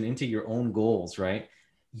tunnel vision into your own goals, right,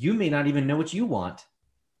 you may not even know what you want.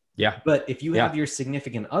 Yeah. But if you have your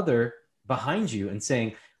significant other behind you and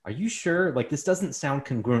saying, are you sure? Like, this doesn't sound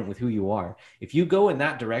congruent with who you are. If you go in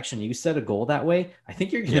that direction, you set a goal that way, I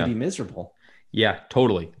think you're going to be miserable. Yeah,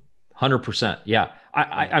 totally. 100%. Yeah.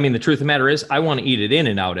 I mean, the truth of the matter is I want to eat it in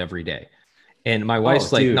and out every day. And my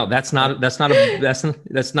wife's like, dude, no, that's not a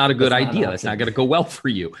good idea. That's not going to go well for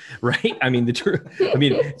you. Right. I mean,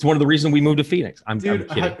 it's one of the reasons we moved to Phoenix. I'm kidding.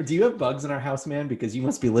 Do you have bugs in our house, man? Because you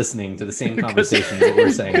must be listening to the same conversations that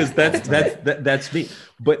we're saying. Because that's me.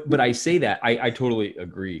 But I say that I totally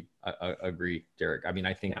agree. I agree, Derek. I mean,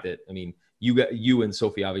 I think that, I mean, you and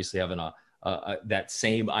Sophie obviously have that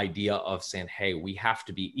same idea of saying, hey, we have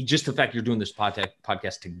to be, just the fact you're doing this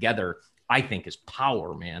podcast together, I think is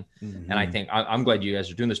power, man. Mm-hmm. And I think I'm glad you guys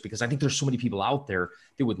are doing this, because I think there's so many people out there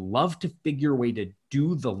that would love to figure a way to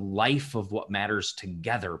do the life of what matters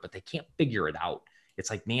together, but they can't figure it out. It's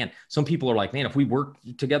like, man, some people are like, man, if we work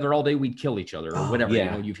together all day, we'd kill each other or whatever. Yeah.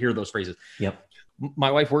 You know, you hear those phrases. Yep. My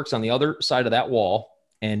wife works on the other side of that wall,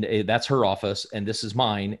 and that's her office, and this is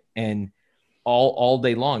mine. And all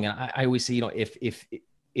day long. And I always say, you know,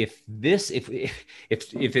 if there's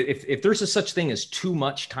a such thing as too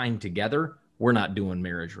much time together, we're not doing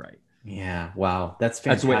marriage right. Yeah. Wow. That's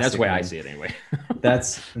fantastic. That's the way I see it anyway.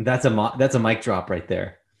 that's a mic drop right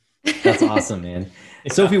there. That's awesome, man.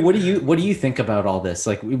 Yeah. Sophie, what do you think about all this?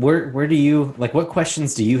 Like, where do you, like, what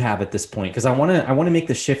questions do you have at this point? Because I want to make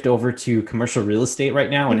the shift over to commercial real estate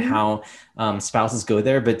right now, and how spouses go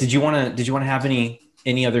there. But did you want to have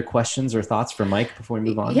any other questions or thoughts for Mike before we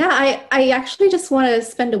move on? Yeah, I actually just want to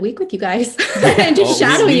spend a week with you guys and just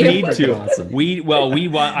shadow you. We need to. Awesome.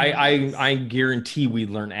 I guarantee we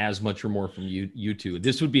learn as much or more from you two.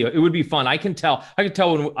 It would be fun. I can tell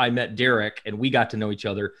when I met Derek and we got to know each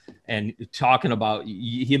other, and talking about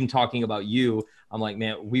him talking about you, I'm like,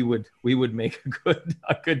 man, we would make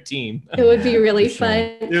a good team. It would be really fun.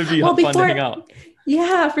 It would be fun to hang out.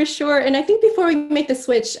 Yeah, for sure. And I think before we make the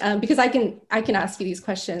switch, because I can ask you these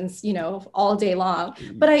questions, you know, all day long,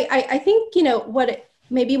 but I think, you know,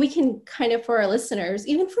 maybe we can kind of, for our listeners,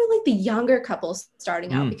 even for like the younger couples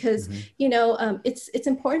starting out, because, you know, it's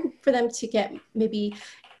important for them to get maybe,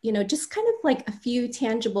 you know, just kind of like a few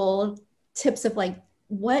tangible tips of like,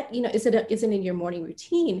 what, you know, is it in your morning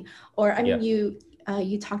routine? Or, I mean, you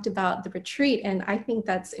talked about the retreat, and I think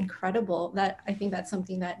that's incredible. I think that's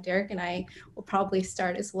something that Derek and I will probably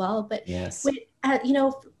start as well. But yes, you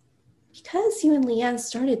know, because you and Leanne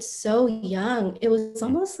started so young, it was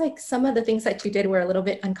almost like some of the things that you did were a little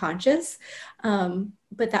bit unconscious,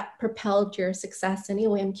 but that propelled your success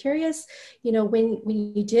anyway. I'm curious, you know, when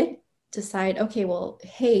you did decide, okay, well,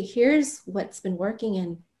 hey, here's what's been working,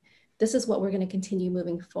 and this is what we're going to continue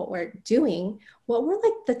moving forward doing. What were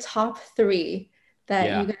like the top 3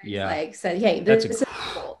 that you guys like said, hey, this is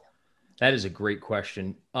gold? That is a great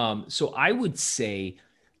question. So I would say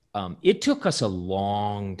it took us a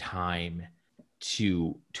long time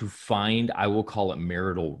to find, I will call it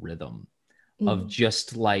marital rhythm of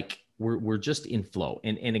just like, we're just in flow.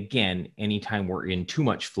 And again, anytime we're in too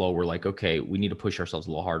much flow, we're like, okay, we need to push ourselves a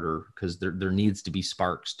little harder because there needs to be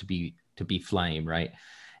sparks to be flame. Right.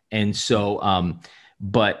 And so,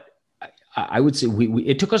 but I would say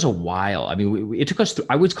it took us a while. I mean, it took us,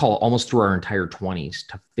 I would call it almost through our entire 20s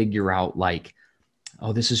to figure out like,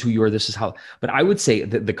 oh, this is who you are. This is how, but I would say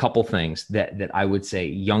that the couple things that I would say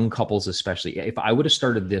young couples, especially if I would have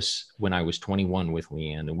started this when I was 21 with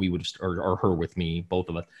Leanne and we would have, or her with me, both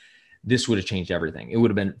of us, this would have changed everything. It would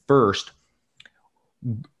have been first,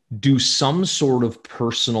 do some sort of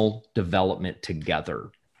personal development together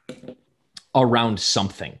around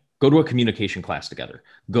something. Go to a communication class together.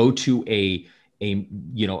 Go to a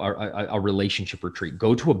relationship retreat.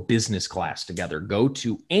 Go to a business class together. Go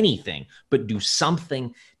to anything, but do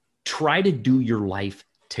something. Try to do your life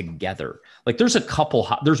together. Like there's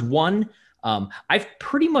one. I've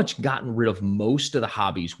pretty much gotten rid of most of the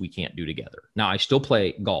hobbies we can't do together. Now I still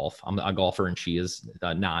play golf. I'm a golfer and she is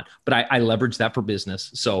not, but I leverage that for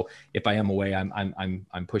business. So if I am away,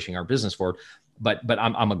 I'm pushing our business forward, but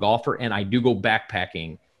I'm a golfer and I do go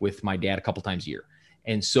backpacking with my dad a couple times a year.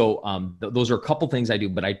 And so those are a couple things I do,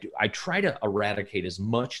 but I try to eradicate as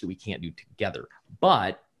much that we can't do together.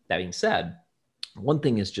 But that being said, one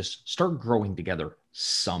thing is just start growing together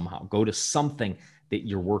somehow. Go to something that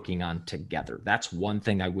you're working on together. That's one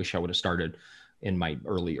thing I wish I would have started in my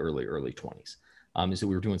early 20s, is that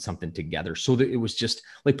we were doing something together. So that it was just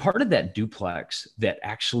like part of that duplex that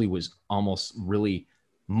actually was almost really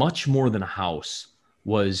much more than a house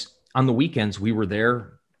was on the weekends we were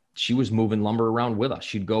there. She was moving lumber around with us.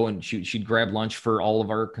 She'd go and she'd grab lunch for all of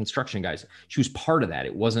our construction guys. She was part of that.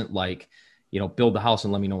 It wasn't like, build the house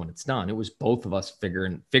and let me know when it's done. It was both of us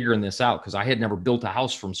figuring this out because I had never built a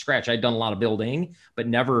house from scratch. I'd done a lot of building, but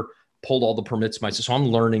never pulled all the permits myself. So I'm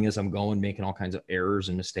learning as I'm going, making all kinds of errors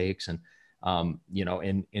and mistakes. And,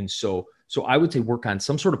 so I would say work on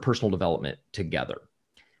some sort of personal development together.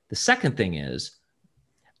 The second thing is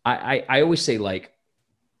I always say like,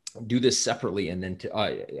 do this separately and then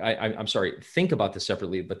think about this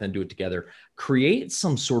separately, but then do it together. Create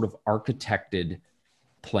some sort of architected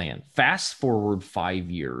plan. Fast forward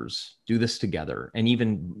 5 years, do this together. And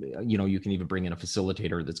even, you can even bring in a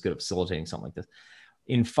facilitator that's good at facilitating something like this.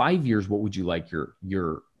 In 5 years, what would you like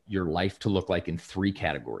your life to look like in 3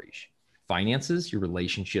 categories? Finances, your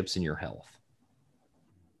relationships, and your health.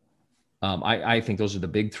 I think those are the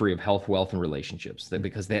big 3 of health, wealth, and relationships.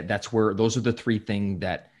 Because that's where those are the 3 things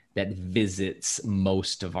that visits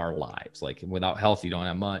most of our lives. Like without health, you don't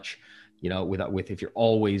have much, if you're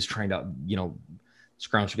always trying to,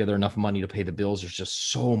 scrounge together enough money to pay the bills, there's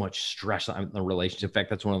just so much stress on the relationship. In fact,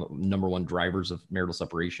 that's one of the number 1 drivers of marital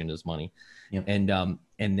separation is money. Yep. And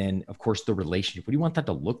then of course the relationship, what do you want that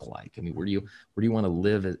to look like? I mean, where do you want to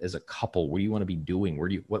live as a couple? What do you want to be doing?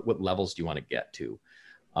 What levels do you want to get to?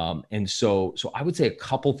 And so I would say a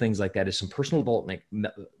couple things like that is some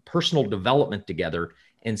personal development together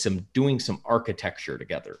and doing some architecture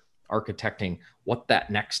together, architecting what that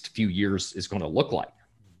next few years is going to look like.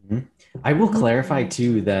 Mm-hmm. I will clarify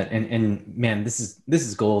too that, and man, this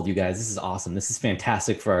is gold, you guys. This is awesome. This is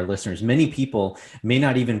fantastic for our listeners. Many people may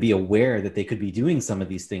not even be aware that they could be doing some of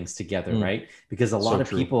these things together, right? Because a lot of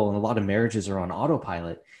people and a lot of marriages are on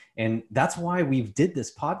autopilot. And that's why we've did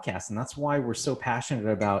this podcast. And that's why we're so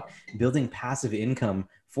passionate about building passive income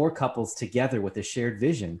for couples together with a shared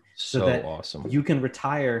vision. So that awesome. You can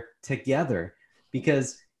retire together.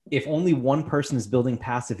 Because if only one person is building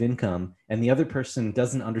passive income and the other person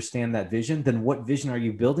doesn't understand that vision, then what vision are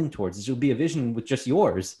you building towards? It will be a vision with just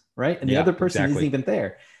yours, right? And the other person isn't even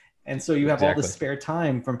there. And so you have all this spare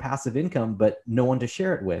time from passive income, but no one to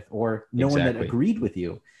share it with, or no one that agreed with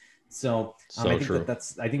you. So I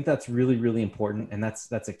think that's really, really important. And that's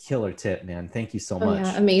a killer tip, man. Thank you so much.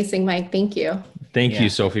 Yeah, amazing, Mike. Thank you. Thank you,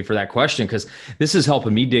 Sophie, for that question. Cause this is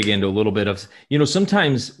helping me dig into a little bit of,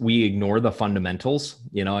 sometimes we ignore the fundamentals,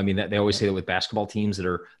 I mean, they always say that with basketball teams that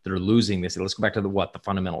are losing, they say, let's go back to the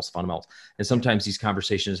fundamentals. And sometimes these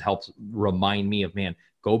conversations help remind me of, man,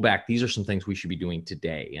 go back. These are some things we should be doing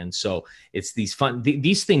today. And so it's these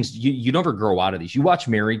these things, you never grow out of these. You watch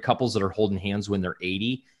married couples that are holding hands when they're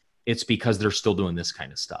 80, it's because they're still doing this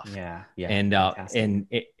kind of stuff. Yeah. And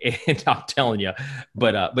I'm telling you,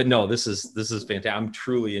 but no, this is fantastic. I'm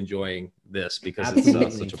truly enjoying this because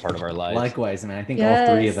it's such a part of our lives. Likewise. And I think all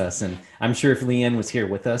 3 of us, and I'm sure if Leanne was here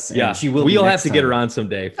with us, and she will, we'll have to get her on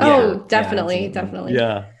someday. Definitely.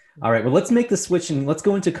 Yeah. All right, well, let's make the switch and let's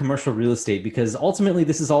go into commercial real estate, because ultimately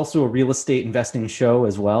this is also a real estate investing show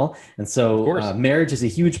as well. And Of so course. marriage is a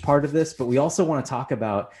huge part of this, but we also want to talk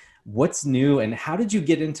about what's new and how did you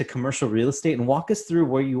get into commercial real estate, and walk us through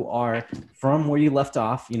where you are from where you left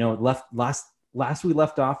off. You know, last we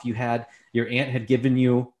left off, you had your aunt had given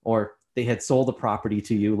you, or they had sold a property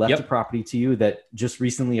to you, left a property to you that just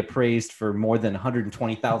recently appraised for more than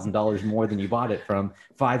 $120,000 more than you bought it from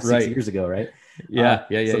 5-6 years ago, right?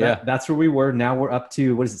 That's where we were. Now we're up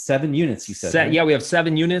to, what is it, 7 units, you said? Right? Yeah, we have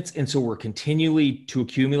 7 units. And so we're continually to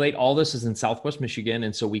accumulate. All this is in Southwest Michigan.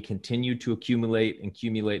 And so we continue to accumulate.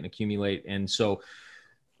 And so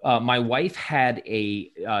my wife had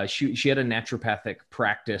she had a naturopathic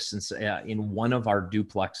practice in one of our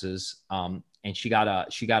duplexes. And she got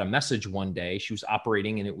a message one day. She was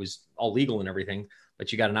operating and it was all legal and everything, but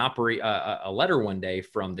she got a letter one day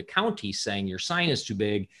from the county saying your sign is too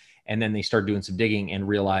big. And then they started doing some digging and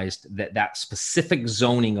realized that specific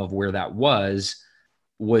zoning of where that was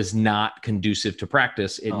not conducive to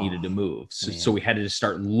practice. It needed to move. So we had to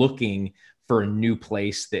start looking for a new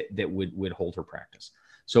place that would hold her practice.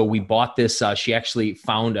 So we bought this. She actually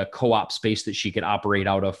found a co-op space that she could operate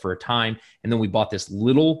out of for a time. And then we bought this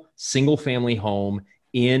little single family home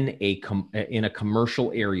in a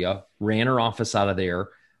commercial area, ran her office out of there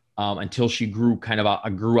until she grew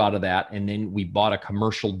out of that. And then we bought a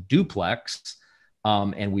commercial duplex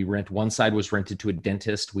and one side was rented to a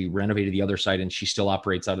dentist. We renovated the other side and she still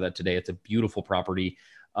operates out of that today. It's a beautiful property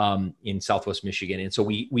in Southwest Michigan. And so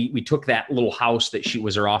we took that little house that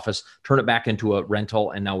was her office, turned it back into a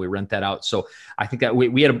rental, and now we rent that out. So I think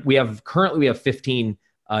that currently we have 15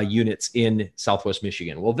 units in Southwest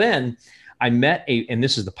Michigan. Well, then I met and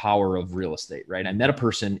this is the power of real estate, right? I met a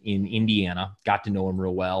person in Indiana, got to know him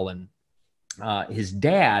real well. And his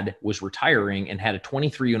dad was retiring and had a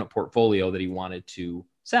 23 unit portfolio that he wanted to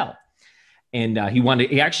sell. And he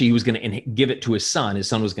was going to give it to his son. His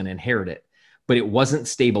son was going to inherit it. But it wasn't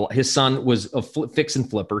stable. His son was a fix and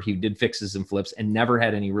flipper. He did fixes and flips and never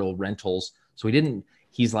had any real rentals. So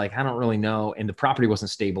he's like, I don't really know. And the property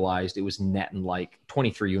wasn't stabilized. It was netting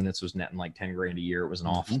 23 units was netting like 10 grand a year. It was an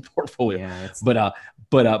awful portfolio. Yeah,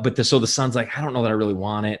 so the son's like, I don't know that I really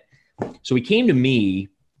want it. So he came to me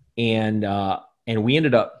and we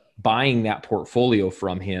ended up buying that portfolio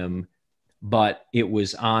from him. But it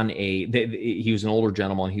was he was an older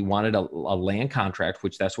gentleman. He wanted a land contract,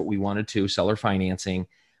 which that's what we wanted to, seller financing,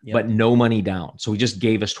 but no money down. So he just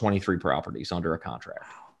gave us 23 properties under a contract.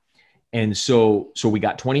 And so we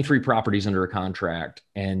got 23 properties under a contract,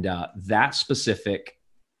 and that specific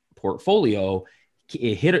portfolio,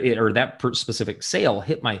 specific sale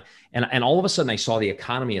hit and all of a sudden I saw the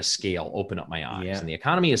economy of scale open up my eyes. And the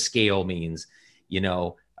economy of scale means,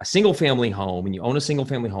 a single family home, and you own a single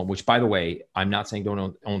family home, which, by the way, I'm not saying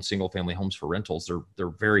don't own single family homes for rentals. They're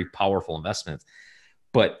very powerful investments.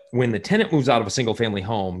 But when the tenant moves out of a single family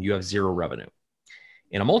home, you have zero revenue.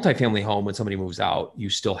 In a multifamily home, when somebody moves out, you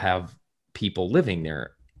still have people living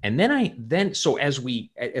there. And so as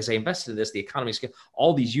I invested in this, the economy scale,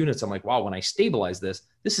 all these units, I'm like, wow, when I stabilize this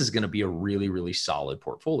is going to be a really, really solid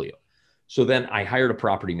portfolio. So then I hired a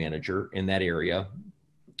property manager in that area.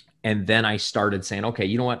 And then I started saying, okay,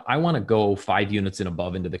 you know what? I want to go 5 units and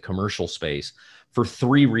above into the commercial space for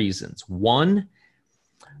 3 reasons. One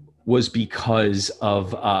was because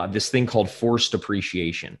of this thing called forced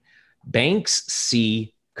appreciation. Banks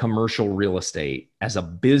see commercial real estate as a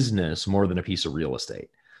business more than a piece of real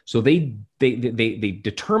estate. So they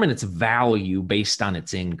determine its value based on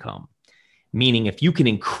its income. Meaning if you can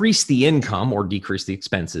increase the income or decrease the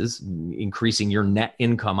expenses, increasing your net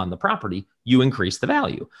income on the property, you increase the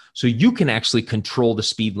value. So you can actually control the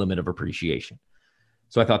speed limit of appreciation.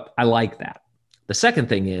 So I thought, I like that. The second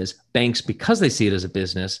thing is banks, because they see it as a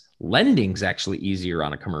business, lending is actually easier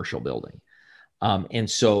on a commercial building. And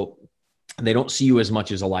so they don't see you as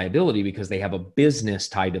much as a liability because they have a business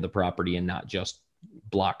tied to the property and not just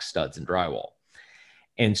block, studs, and drywall.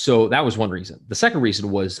 And so that was one reason. The second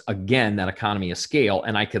reason was, again, that economy of scale.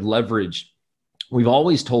 And I could leverage, we've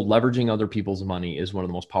always told leveraging other people's money is one of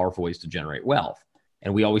the most powerful ways to generate wealth.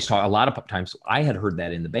 And we always talk, a lot of times I had heard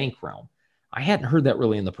that in the bank realm. I hadn't heard that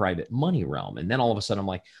really in the private money realm. And then all of a sudden I'm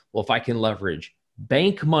like, well, if I can leverage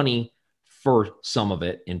bank money for some of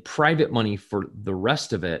it and private money for the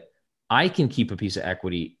rest of it, I can keep a piece of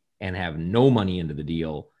equity and have no money into the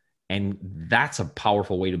deal. And that's a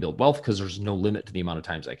powerful way to build wealth because there's no limit to the amount of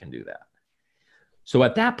times I can do that. So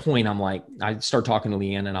at that point, I'm like, I start talking to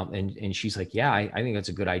Leanne and she's like, yeah, I think that's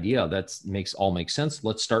a good idea. That makes sense.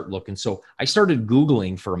 Let's start looking. So I started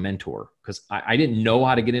Googling for a mentor because I didn't know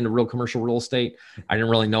how to get into real commercial real estate. I didn't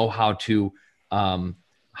really know how to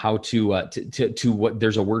how to what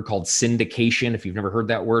there's a word called syndication. If you've never heard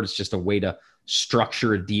that word, it's just a way to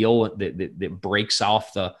structure a deal that breaks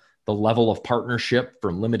off the level of partnership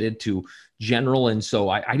from limited to general. And so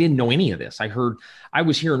I didn't know any of this. I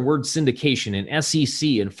was hearing words syndication and SEC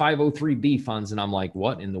and 503B funds. And I'm like,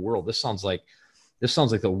 what in the world? This sounds like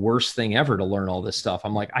the worst thing ever to learn all this stuff.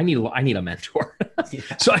 I'm like, I need a mentor. Yeah.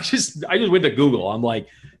 So I just went to Google. I'm like,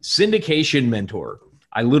 syndication mentor.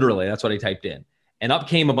 That's what I typed in. And up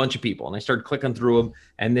came a bunch of people, and I started clicking through them.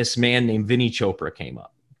 And this man named Vinny Chopra came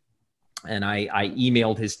up, and I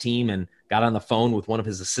emailed his team and got on the phone with one of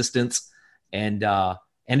his assistants, and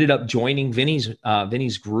ended up joining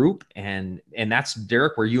Vinny's group. And that's,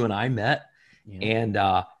 Derek, where you and I met.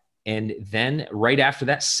 Yeah. And then right after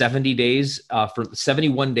that, 71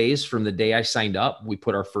 days from the day I signed up, we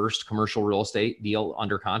put our first commercial real estate deal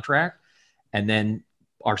under contract. And then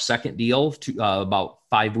our second deal about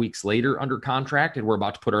 5 weeks later under contract. And we're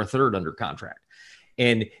about to put our third under contract.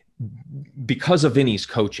 And because of Vinny's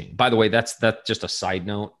coaching, by the way, that's just a side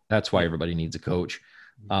note. That's why everybody needs a coach.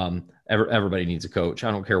 Everybody needs a coach.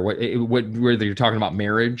 I don't care whether you're talking about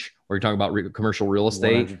marriage or you're talking about commercial real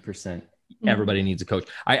estate. 100%. Everybody needs a coach.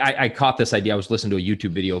 I caught this idea. I was listening to a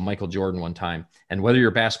YouTube video of Michael Jordan one time, and whether you're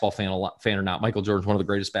a basketball fan or not, Michael Jordan's one of the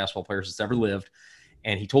greatest basketball players that's ever lived.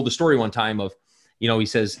 And he told the story one time of, he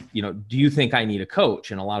says, do you think I need a coach?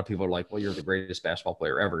 And a lot of people are like, well, you're the greatest basketball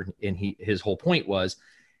player ever. And his whole point was,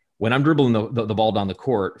 when I'm dribbling the ball down the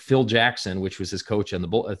court, Phil Jackson, which was his coach on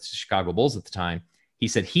the Chicago Bulls at the time, he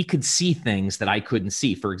said he could see things that I couldn't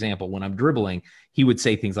see. For example, when I'm dribbling, he would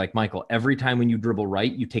say things like, Michael, every time when you dribble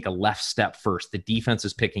right, you take a left step first. The defense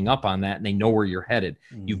is picking up on that, and they know where you're headed.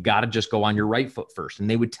 You've got to just go on your right foot first. And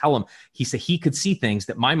they would tell him, he said he could see things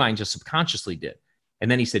that my mind just subconsciously did. And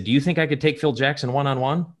then he said, do you think I could take Phil Jackson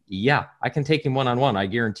one-on-one? Yeah, I can take him one-on-one. I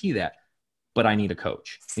guarantee that. But I need a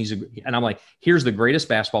coach. And I'm like, here's the greatest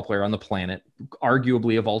basketball player on the planet,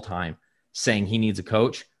 arguably of all time, saying he needs a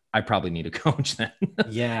coach. I probably need a coach then.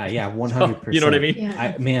 Yeah, 100%. So, you know what I mean?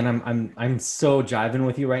 Yeah. I'm so jiving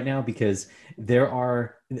with you right now, because there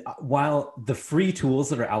are, while the free tools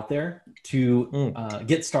that are out there to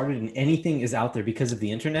get started in anything is out there because of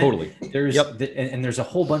the internet. Totally. There's a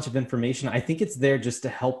whole bunch of information. I think it's there just to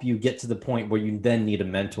help you get to the point where you then need a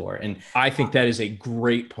mentor. And I think that is a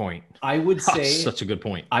great point. I would say such a good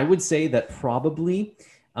point. I would say that probably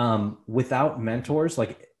without mentors, let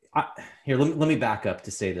me back up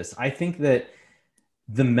to say this. I think that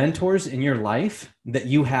the mentors in your life that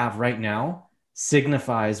you have right now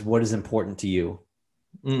signifies what is important to you.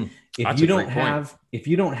 If you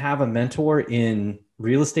don't have a mentor in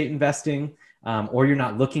real estate investing, or you're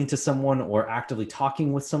not looking to someone or actively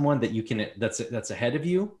talking with someone that's ahead of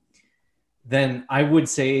you, then I would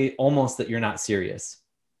say almost that you're not serious.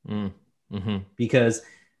 Because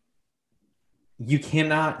you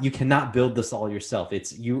cannot build this all yourself.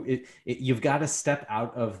 You've got to step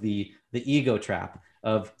out of the ego trap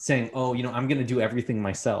of saying, oh, I'm going to do everything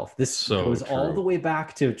myself. This goes all the way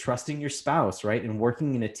back to trusting your spouse, right? And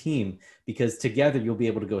working in a team, because together you'll be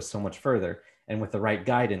able to go so much further. And with the right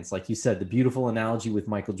guidance, like you said, the beautiful analogy with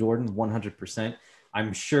Michael Jordan, 100%.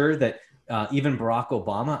 I'm sure that even Barack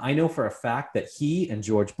Obama, I know for a fact that he and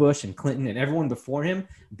George Bush and Clinton and everyone before him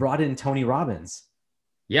brought in Tony Robbins.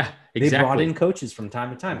 Yeah, exactly. They brought in coaches from time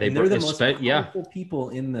to time. They're the most powerful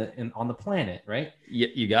people on the planet, right?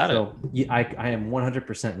 You got it. So I am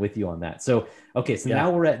 100% with you on that. So, okay. So now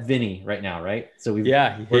we're at Vinny right now, right? So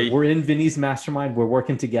we're in Vinny's mastermind. We're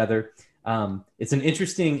working together. It's an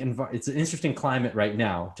interesting climate right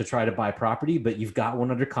now to try to buy property, but you've got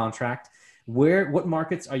one under contract. What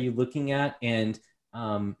markets are you looking at? And,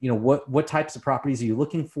 what types of properties are you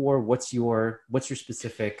looking for? What's your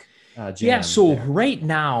specific so right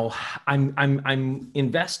now I'm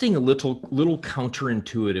investing a little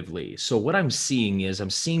counterintuitively. So what I'm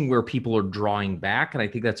seeing where people are drawing back, and I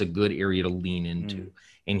think that's a good area to lean into.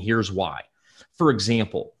 And here's why. For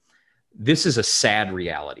example, this is a sad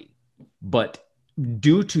reality, but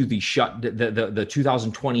due to the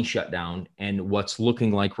 2020 shutdown and what's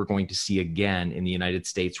looking like we're going to see again in the United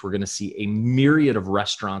States, we're going to see a myriad of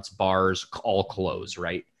restaurants, bars all close,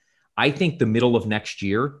 right? I think the middle of next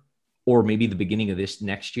year, or maybe the beginning of this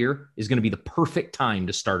next year, is going to be the perfect time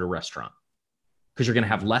to start a restaurant, because you're going to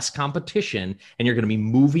have less competition and you're going to be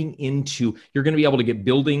you're going to be able to get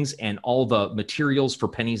buildings and all the materials for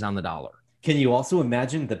pennies on the dollar. Can you also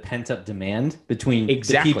imagine the pent up demand between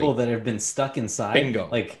the people that have been stuck inside? Bingo.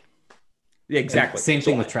 Exactly. Same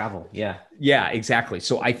thing with travel. Yeah. Yeah, exactly.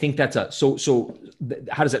 So I think that's how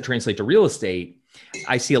does that translate to real estate?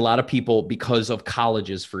 I see a lot of people, because of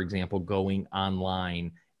colleges, for example, going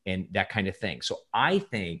online and that kind of thing. So I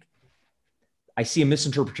think I see a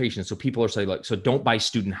misinterpretation. So people are saying like, so don't buy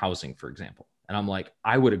student housing, for example. And I'm like,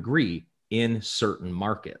 I would agree in certain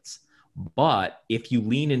markets. But if you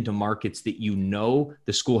lean into markets that you know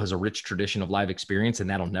the school has a rich tradition of live experience and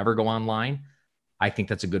that'll never go online, I think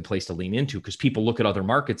that's a good place to lean into, because people look at other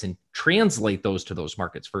markets and translate those to those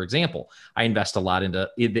markets. For example, I invest a lot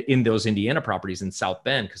in those Indiana properties in South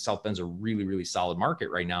Bend, because South Bend's a really, really solid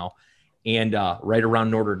market right now. And right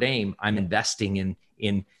around Notre Dame, I'm investing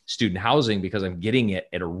in student housing because I'm getting it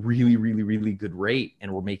at a really, really, really good rate.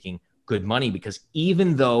 And we're making good money, because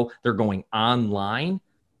even though they're going online,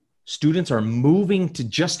 students are moving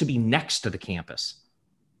to be next to the campus,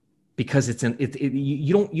 because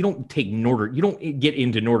you don't get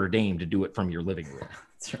into Notre Dame to do it from your living room.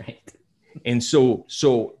 That's right. And so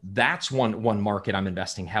that's one market I'm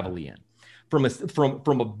investing heavily in.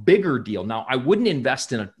 From a bigger deal. Now, I wouldn't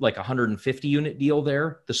invest in a 150 unit deal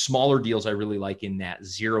there. The smaller deals I really like in that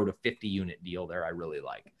 0 to 50 unit deal there, I really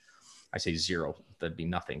like. I say 0, that'd be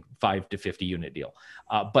nothing, 5 to 50 unit deal.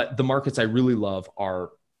 But the markets I really love are,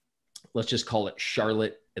 let's just call it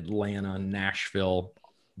Charlotte, Atlanta, Nashville,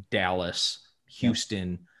 Dallas,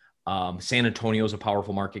 Houston. San Antonio is a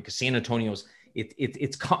powerful market, because San Antonio's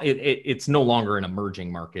it's no longer an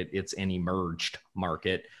emerging market, it's an emerged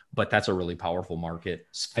market, but that's a really powerful market.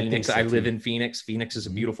 Phoenix, I live in Phoenix. Phoenix is a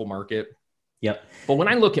beautiful market. Yep. But when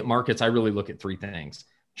I look at markets, I really look at 3 things: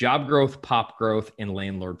 job growth, pop growth, and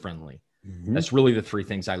landlord friendly. That's really the 3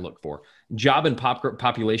 things I look for. Job and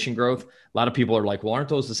population growth. A lot of people are like, well, aren't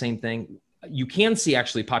those the same thing? You can see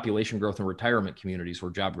actually population growth in retirement communities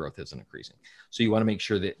where job growth isn't increasing. So you want to make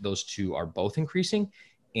sure that those 2 are both increasing.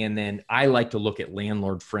 And then I like to look at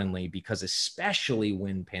landlord friendly, because especially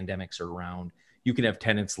when pandemics are around, you can have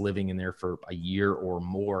tenants living in there for a year or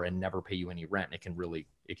more and never pay you any rent. It can really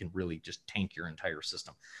just tank your entire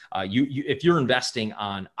system. If you're investing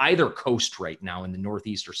on either coast right now in the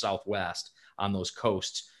Northeast or Southwest, on those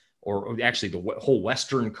coasts, or actually the whole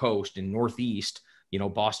Western coast and Northeast,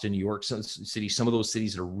 Boston, New York City, some of those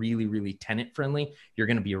cities that are really, really tenant friendly, you're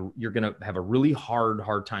going to have a really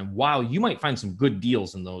hard time. While you might find some good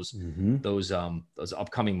deals in those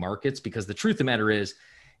upcoming markets, because the truth of the matter is,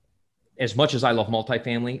 as much as I love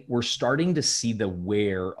multifamily, we're starting to see the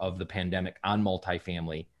wear of the pandemic on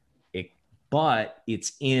multifamily, but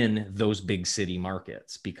it's in those big city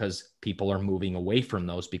markets, because people are moving away from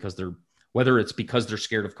those, because whether it's because they're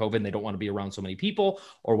scared of COVID and they don't want to be around so many people,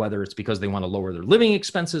 or whether it's because they want to lower their living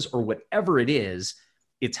expenses, or whatever it is,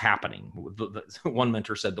 it's happening. One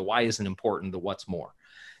mentor said, the why isn't important, the what's more,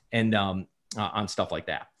 and on stuff like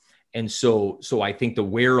that. And so I think the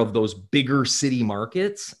wear of those bigger city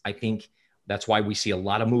markets, I think that's why we see a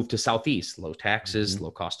lot of move to Southeast, low taxes,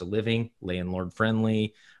 low cost of living, landlord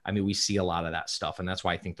friendly. I mean, we see a lot of that stuff. And that's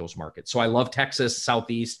why I think those markets. So I love Texas,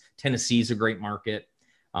 Southeast. Tennessee is a great market.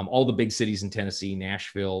 All the big cities in Tennessee,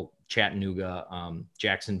 Nashville, Chattanooga,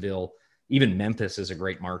 Jacksonville, even Memphis is a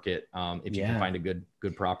great market if you can find a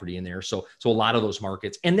good property in there. So a lot of those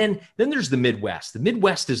markets. And then there's the Midwest. The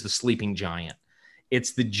Midwest is the sleeping giant.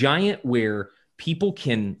 It's the giant where people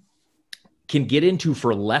can get into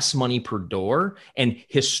for less money per door. And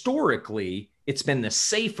historically, it's been the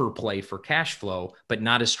safer play for cash flow, but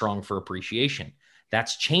not as strong for appreciation.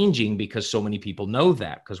 That's changing because so many people know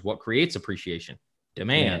that, because what creates appreciation?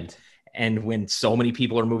 Demand. And when so many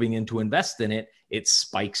people are moving in to invest in it, it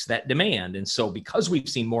spikes that demand. And so because we've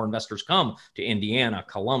seen more investors come to Indianapolis,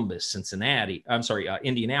 Columbus,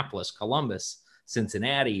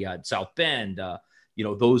 Cincinnati, South Bend,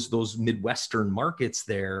 those Midwestern markets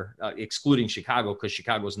there, excluding Chicago, because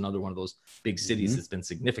Chicago is another one of those big cities that's been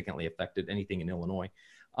significantly affected, anything in Illinois.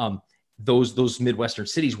 Those Midwestern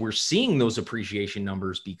cities, we're seeing those appreciation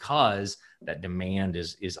numbers because that demand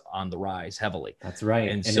is on the rise heavily. That's right.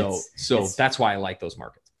 And so that's why I like those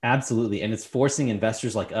markets. Absolutely. And it's forcing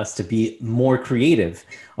investors like us to be more creative.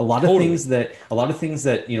 A lot of things that,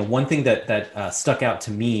 one thing that stuck out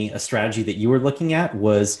to me, a strategy that you were looking at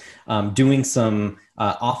was doing some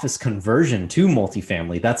office conversion to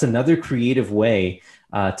multifamily. That's another creative way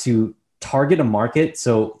to target a market.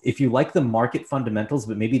 So if you like the market fundamentals,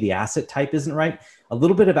 but maybe the asset type isn't right, a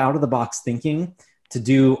little bit of out of the box thinking to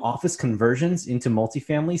do office conversions into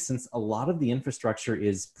multifamily, since a lot of the infrastructure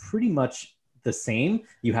is pretty much the same.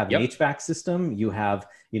 You have an HVAC system, you have,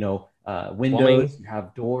 windows, plumbing. You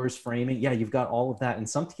have doors, framing. Yeah, you've got all of that. In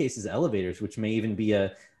some cases, elevators, which may even be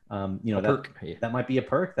a perk. That might be a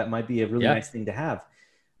perk. That might be a really nice thing to have.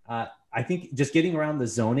 I think just getting around the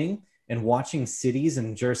zoning and watching cities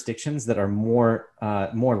and jurisdictions that are more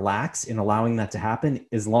lax in allowing that to happen,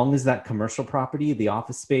 as long as that commercial property, the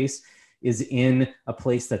office space, is in a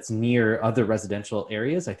place that's near other residential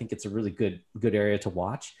areas, I think it's a really good area to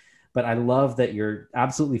watch. But I love that you're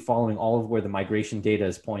absolutely following all of where the migration data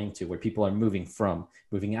is pointing to, where people are moving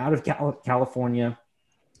out of California,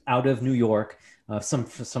 out of New York, some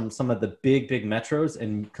of the big metros,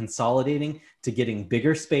 and consolidating to getting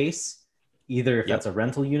bigger space, either if that's a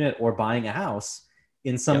rental unit or buying a house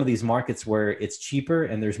in some of these markets where it's cheaper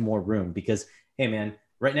and there's more room. Because, hey man,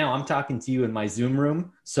 right now I'm talking to you in my Zoom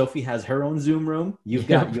room. Sophie has her own Zoom room. You've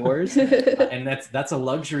got yours. And that's a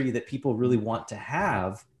luxury that people really want to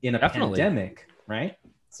have in a pandemic, right?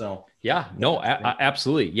 So yeah, no,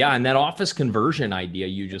 absolutely. Yeah. And that office conversion idea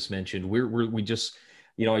you just mentioned, we just,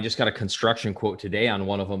 I just got a construction quote today on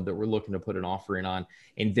one of them that we're looking to put an offer in on.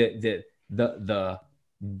 And the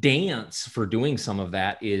dance for doing some of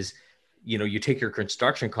that is, you take your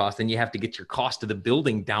construction cost and you have to get your cost of the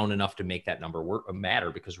building down enough to make that number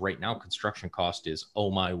matter, because right now construction cost is,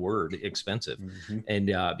 oh my word, expensive.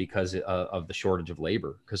 And because of the shortage of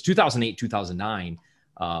labor, because 2008, 2009,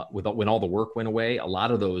 when all the work went away, a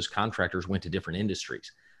lot of those contractors went to different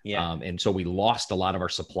industries. And so we lost a lot of our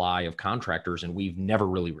supply of contractors, and we've never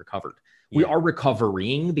really recovered. We are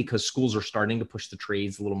recovering because schools are starting to push the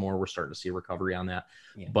trades a little more. We're starting to see a recovery on that.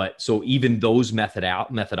 But so even those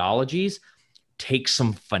methodologies take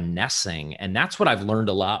some finessing. And that's what I've learned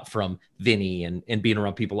a lot from Vinny and being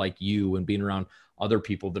around people like you and being around other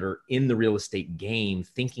people that are in the real estate game,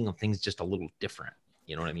 thinking of things just a little different.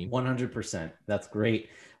 You know what I mean? 100%. That's great.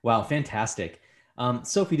 Wow. Fantastic.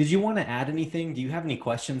 Sophie, did you want to add anything? Do you have any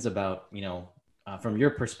questions about, from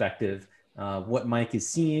your perspective, what Mike is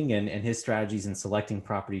seeing and his strategies in selecting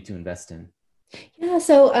property to invest in? Yeah,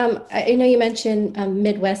 so I know you mentioned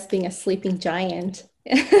Midwest being a sleeping giant.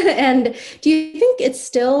 And do you think it's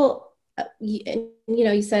still,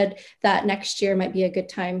 you said that next year might be a good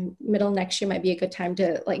time, middle next year might be a good time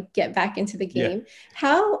to get back into the game.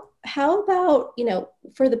 How about,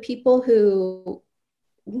 for the people who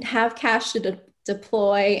have cash to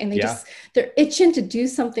deploy and they're itching to do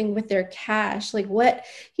something with their cash, what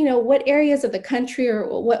areas of the country,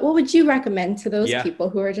 or what would you recommend to those people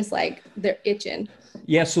who are just they're itching?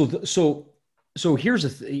 So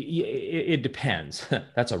here's it depends.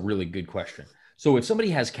 That's a really good question. So if somebody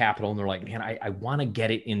has capital and they're like, man, I want to get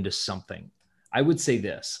it into something, I would say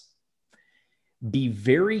this: be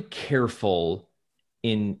very careful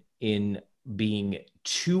in being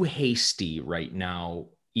too hasty right now.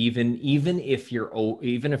 Even if you're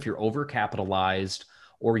overcapitalized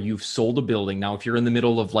or you've sold a building. Now, if you're in the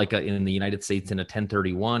middle of in the United States in a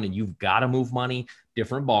 1031 and you've got to move money,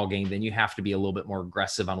 different ballgame, then you have to be a little bit more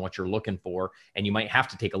aggressive on what you're looking for. And you might have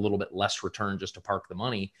to take a little bit less return just to park the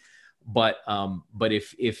money. But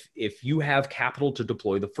if you have capital to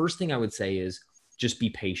deploy, the first thing I would say is just be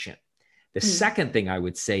patient. The second thing I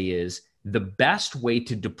would say is the best way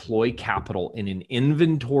to deploy capital in an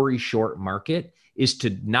inventory short market is to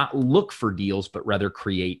not look for deals, but rather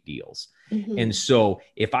create deals. And so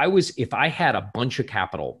if I had a bunch of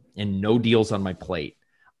capital and no deals on my plate,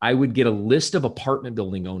 I would get a list of apartment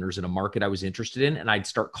building owners in a market I was interested in, and I'd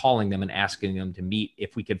start calling them and asking them to meet.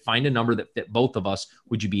 If we could find a number that fit both of us,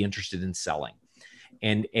 would you be interested in selling?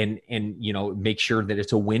 And make sure that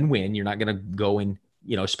it's a win-win. You're not going to go in,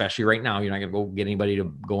 especially right now, you're not going to go get anybody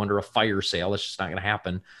to go under a fire sale. That's just not going to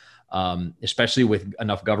happen. Especially with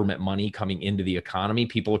enough government money coming into the economy,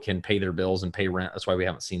 people can pay their bills and pay rent. That's why we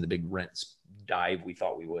haven't seen the big rents dive we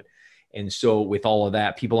thought we would. And so with all of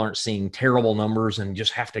that, people aren't seeing terrible numbers and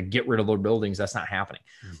just have to get rid of their buildings. That's not happening.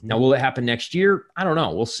 Now, will it happen next year? I don't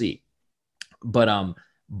know. We'll see. But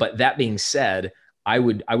that being said, I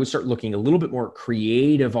would start looking a little bit more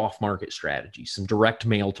creative off-market strategies, some direct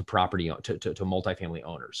mail to property to multifamily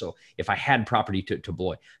owners. So if I had property to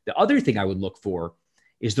deploy, the other thing I would look for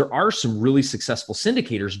is there are some really successful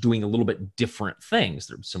syndicators doing a little bit different things.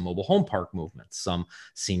 There's some mobile home park movements, some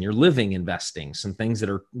senior living investing, some things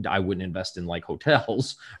that I wouldn't invest in like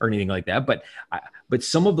hotels or anything like that. But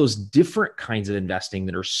some of those different kinds of investing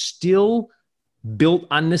that are still built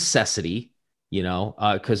on necessity,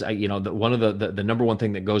 because one of the number one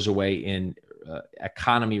thing that goes away in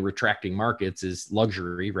economy retracting markets is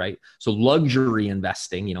luxury, right? So luxury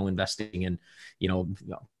investing, investing in,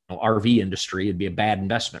 RV industry, it'd be a bad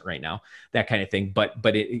investment right now, that kind of thing.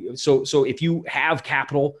 So if you have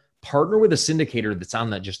capital, partner with a syndicator that's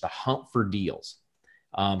on just the hunt for deals.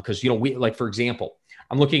 Because, for example,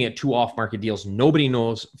 I'm looking at 2 off-market deals nobody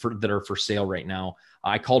knows that are for sale right now.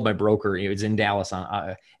 I called my broker. It was in Dallas,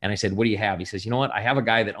 and I said, "What do you have?" He says, "You know what? I have a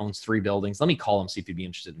guy that owns 3 buildings. Let me call him, see if he'd be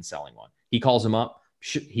interested in selling one." He calls him up.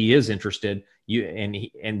 he is interested.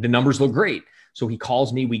 And the numbers look great. So he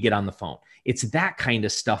calls me, we get on the phone. It's that kind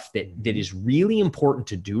of stuff that is really important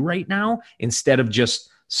to do right now, instead of just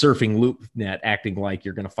surfing LoopNet, acting like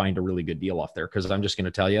you're going to find a really good deal off there. Cause I'm just going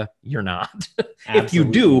to tell you, you're not. If you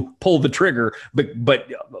do, pull the trigger. But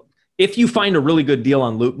if you find a really good deal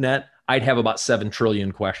on LoopNet, I'd have about 7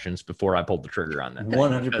 trillion questions before I pulled the trigger on that.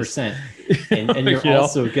 100%. And you're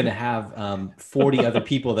also going to have 40 other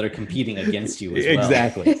people that are competing against you as well.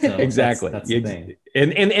 Exactly. So exactly. That's the thing.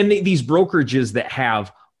 And these brokerages that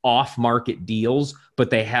have off-market deals, but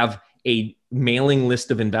they have a mailing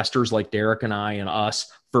list of investors like Derek and I and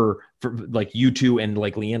us for like you two and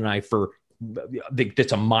like Leanne and I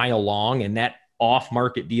that's a mile long, and that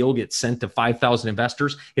off-market deal gets sent to 5,000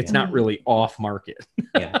 investors. It's not really off-market.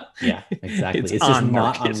 Yeah, exactly. It's just on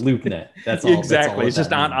not on LoopNet. That's all. Exactly. That's all it's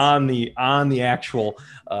just on the actual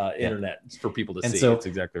internet for people to see. So, that's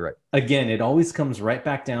exactly right. Again, it always comes right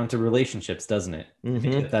back down to relationships, doesn't it?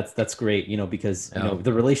 Mm-hmm. That's great, because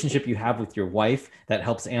the relationship you have with your wife, that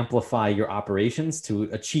helps amplify your operations to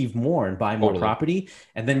achieve more and buy more property.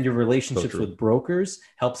 And then your relationships with brokers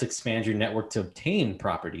helps expand your network to obtain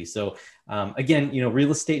property. So again,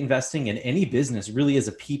 real estate investing in any business really is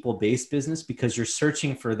a people-based business, because you're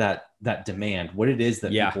searching for that demand, what it is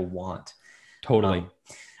that people want. Totally.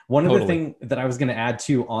 One other thing that I was going to add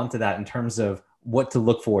too onto that, in terms of what to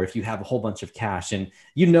look for if you have a whole bunch of cash. And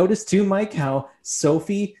you notice too, Mike, how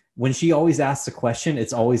Sophie, when she always asks a question,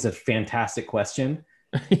 it's always a fantastic question.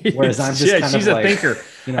 Whereas I'm just she's a thinker.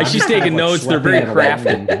 She's taking notes. They're very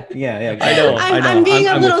crafted. Yeah. I know. I'm being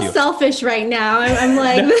a little selfish right now. I'm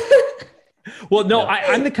like, well, no,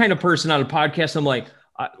 I'm the kind of person on a podcast. I'm like,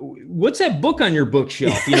 what's that book on your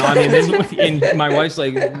bookshelf? And my wife's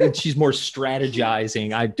like, she's more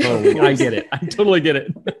strategizing. I get it. I totally get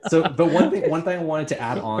it. So, but one thing I wanted to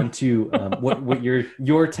add on to what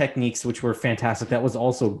your techniques, which were fantastic, that was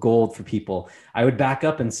also gold for people. I would back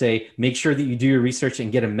up and say, make sure that you do your research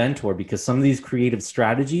and get a mentor, because some of these creative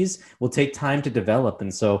strategies will take time to develop.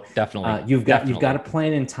 And so definitely, you've got to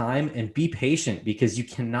plan in time and be patient, because you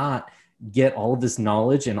cannot get all of this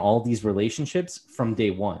knowledge and all these relationships from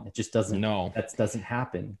day one. It just doesn't. No, that doesn't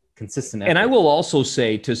happen. Consistent effort. And I will also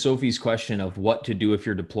say, to Sophie's question of what to do if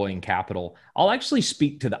you're deploying capital, I'll actually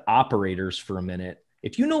speak to the operators for a minute.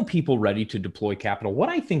 If you know people ready to deploy capital, what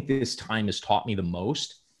I think this time has taught me the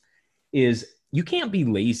most is you can't be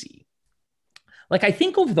lazy. Like, I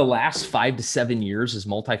think over the last 5 to 7 years as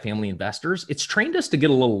multifamily investors, it's trained us to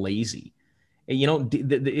get a little lazy.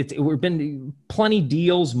 We've been plenty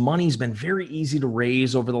deals. Money's been very easy to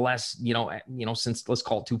raise over the last, since, let's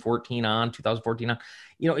call it 2014 on.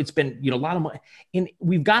 It's been, a lot of money, and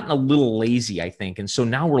we've gotten a little lazy, I think. And so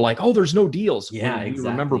now we're like, oh, there's no deals. Yeah,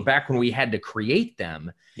 exactly. Remember back when we had to create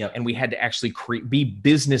them, and we had to actually be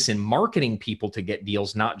business and marketing people to get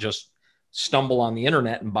deals, not just stumble on the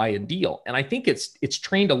internet and buy a deal. And I think it's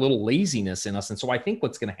trained a little laziness in us. And so I think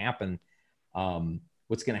what's going to happen,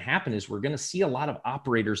 is we're going to see a lot of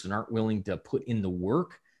operators that aren't willing to put in the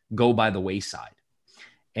work go by the wayside.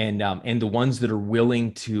 And the ones that are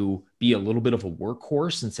willing to be a little bit of a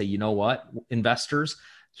workhorse and say, you know what, investors,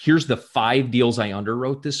 here's the 5 deals I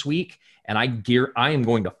underwrote this week, and I am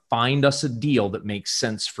going to find us a deal that makes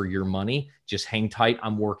sense for your money. Just hang tight.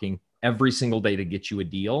 I'm working every single day to get you a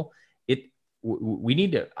deal. We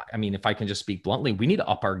need to, if I can just speak bluntly, we need to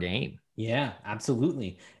up our game. Yeah,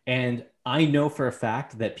 absolutely. And I know for a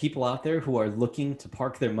fact that people out there who are looking to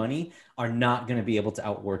park their money are not going to be able to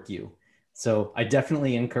outwork you. So I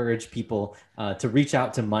definitely encourage people to reach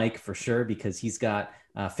out to Mike for sure, because he's got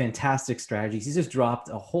fantastic strategies. He's just dropped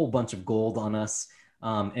a whole bunch of gold on us.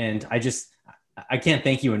 And I can't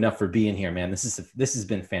thank you enough for being here, man. This has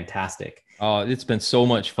been fantastic. Oh, it's been so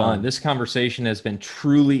much fun. This conversation has been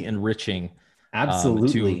truly enriching.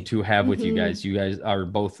 Absolutely. To have with you guys. You guys are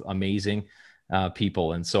both amazing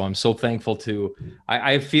people. And so I'm so thankful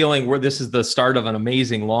I have a feeling this is the start of an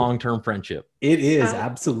amazing long-term friendship. It is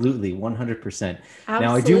absolutely 100%.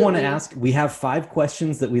 Now I do want to ask, we have 5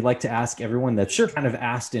 questions that we like to ask everyone that's kind of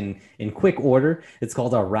asked in quick order. It's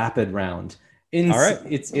called our rapid round. All right.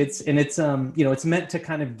 It's meant to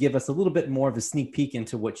kind of give us a little bit more of a sneak peek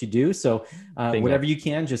into what you do. So whatever you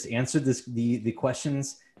can, just answer the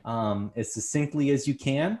questions as succinctly as you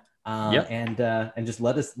can, and just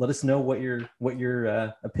let us know what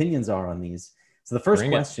your opinions are on these. So the first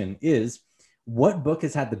question is, what book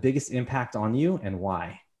has had the biggest impact on you and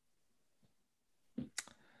why?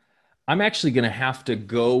 I'm actually going to have to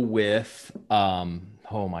go with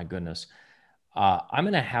oh my goodness, I'm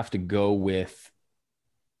going to have to go with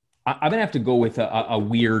a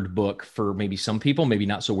weird book for maybe some people, maybe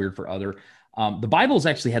not so weird for other. The Bible's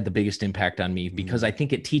actually had the biggest impact on me because I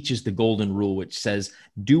think it teaches the golden rule, which says,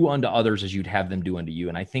 do unto others as you'd have them do unto you.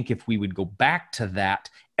 And I think if we would go back to that,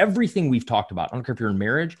 everything we've talked about, I don't care if you're in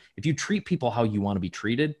marriage, if you treat people how you want to be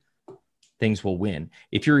treated, things will win.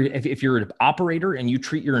 If you're an operator and you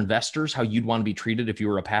treat your investors how you'd want to be treated if you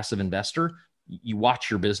were a passive investor, you watch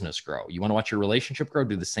your business grow. You want to watch your relationship grow,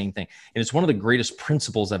 do the same thing. And it's one of the greatest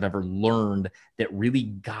principles I've ever learned that really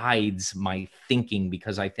guides my thinking,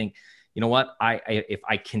 because I think, you know what, if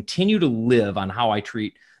I continue to live on how I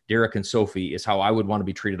treat Derek and Sophie is how I would want to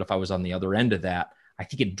be treated if I was on the other end of that. I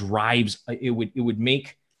think it would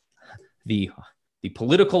make the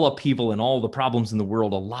political upheaval and all the problems in the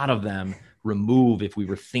world, a lot of them remove if we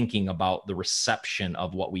were thinking about the reception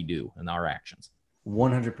of what we do and our actions.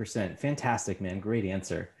 100%. Fantastic, man. Great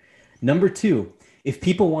answer. Number 2, if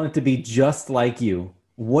people wanted to be just like you,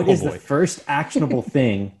 what is the first actionable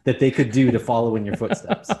thing that they could do to follow in your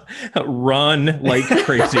footsteps? Run like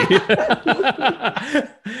crazy.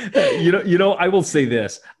 I will say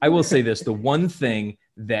this. The one thing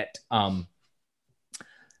that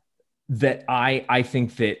that I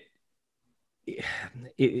think that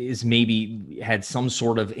is maybe had some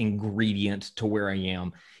sort of ingredient to where I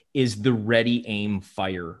am is the ready, aim,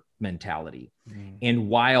 fire mentality. And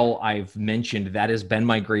while I've mentioned that has been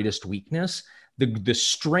my greatest weakness, the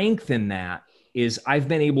strength in that is I've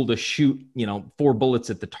been able to shoot, 4 bullets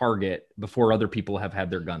at the target before other people have had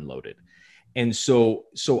their gun loaded. And so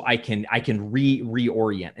I can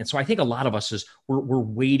reorient. And so I think a lot of us we're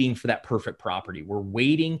waiting for that perfect property. We're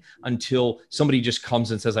waiting until somebody just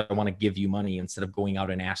comes and says, I want to give you money, instead of going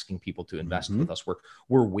out and asking people to invest with us.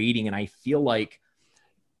 We're waiting. And I feel like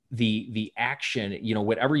the action,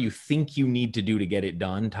 whatever you think you need to do to get it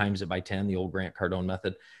done, times it by 10, the old Grant Cardone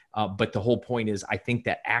method. But the whole point is, I think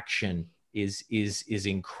that action is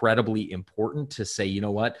incredibly important to say, you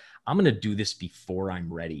know what, I'm going to do this before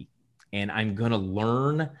I'm ready. And I'm going to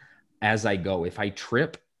learn as I go. If I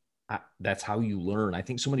trip, that's how you learn. I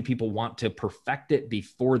think so many people want to perfect it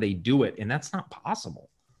before they do it, and that's not possible.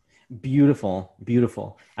 Beautiful,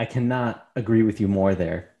 beautiful. I cannot agree with you more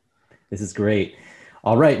there. This is great.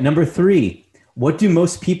 All right, number 3, what do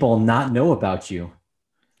most people not know about you?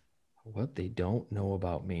 What they don't know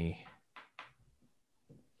about me.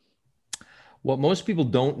 What most people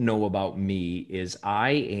don't know about me is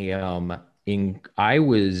I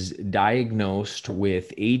was diagnosed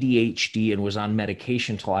with ADHD and was on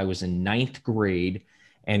medication till I was in 9th grade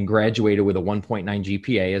and graduated with a 1.9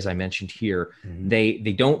 GPA, as I mentioned here. They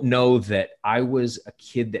don't know that I was a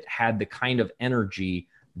kid that had the kind of energy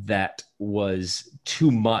that was too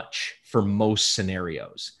much for most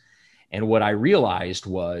scenarios. And what I realized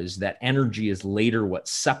was that energy is later what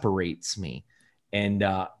separates me. And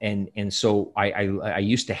so I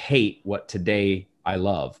used to hate what today I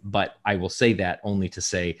love, but I will say that only to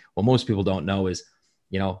say, what most people don't know is,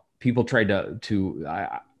 people tried I'm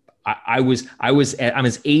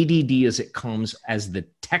as ADD as it comes, as the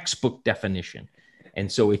textbook definition.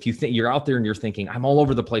 And so if you think you're out there and you're thinking, I'm all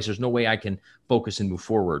over the place, there's no way I can focus and move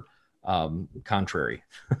forward. Contrary.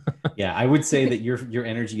 Yeah, I would say that your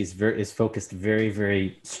energy is focused very,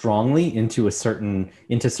 very strongly into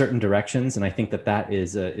certain directions, and I think that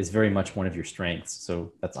is very much one of your strengths.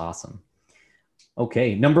 So that's awesome.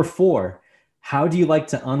 Okay, number 4, how do you like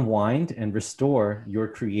to unwind and restore your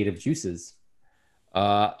creative juices?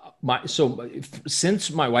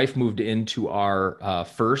 Since my wife moved into our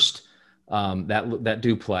first that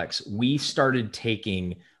duplex, we started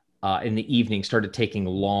taking in the evening, started taking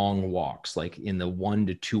long walks, like in the 1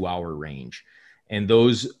 to 2 hour range. And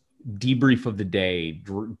those debrief of the day,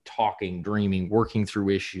 talking, dreaming, working through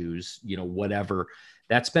issues, whatever,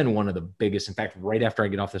 that's been one of the biggest. In fact, right after I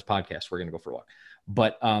get off this podcast, we're going to go for a walk.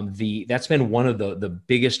 But that's been one of the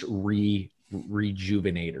biggest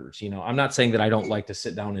rejuvenators. I'm not saying that I don't like to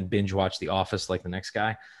sit down and binge watch The Office like the next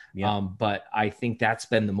guy. Yeah. But I think that's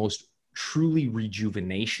been the most truly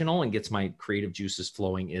rejuvenational and gets my creative juices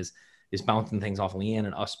flowing is bouncing things off Leanne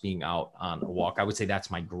and us being out on a walk. I would say that's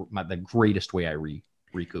the greatest way I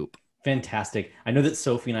recoup. Fantastic. I know that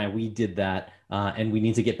Sophie and we did that, and we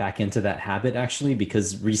need to get back into that habit actually,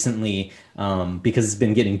 because recently, because it's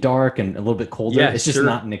been getting dark and a little bit colder, it's just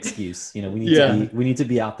not an excuse. We need to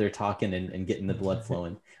be out there talking and getting the blood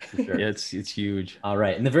flowing. For sure. Yeah, it's huge. All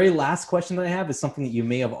right. And the very last question that I have is something that you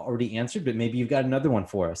may have already answered, but maybe you've got another one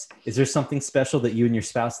for us. Is there something special that you and your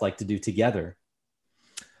spouse like to do together?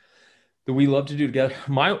 That we love to do together?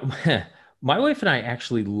 My wife and I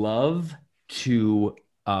actually love to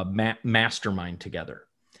mastermind together.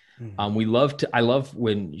 I love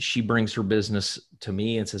when she brings her business to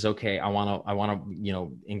me and says, okay, I want to, I want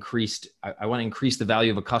to increase the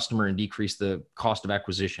value of a customer and decrease the cost of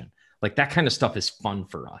acquisition. Like that kind of stuff is fun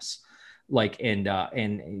for us. Like, and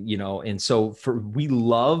so we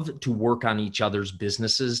love to work on each other's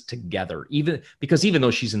businesses together, even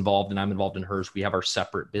though she's involved and I'm involved in hers, we have our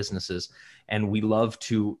separate businesses and we love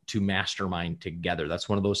to mastermind together. That's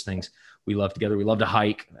one of those things we love together. We love to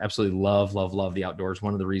hike. Absolutely love the outdoors.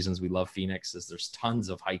 One of the reasons we love Phoenix is there's tons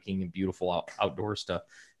of hiking and beautiful outdoors to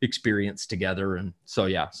experience together. And so,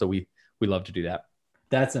 so we love to do that.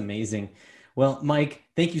 That's amazing. Well, Mike,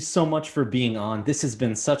 thank you so much for being on. This has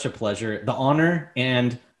been such a pleasure. The honor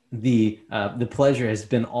and the pleasure has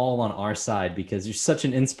been all on our side because you're such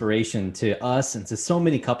an inspiration to us and to so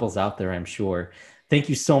many couples out there, I'm sure. Thank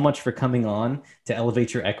you so much for coming on to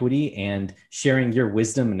Elevate Your Equity and sharing your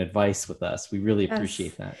wisdom and advice with us. We really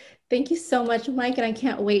appreciate that. Thank you so much, Mike. And I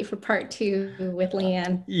can't wait for part 2 with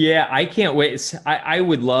Leanne. Yeah, I can't wait. I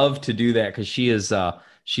would love to do that because she's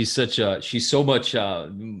so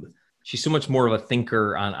much more of a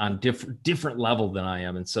thinker on different level than I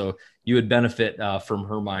am. And so you would benefit from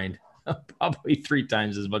her mind probably 3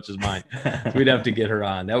 times as much as mine. So we'd have to get her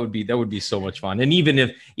on. That would be so much fun. And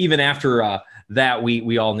even after that,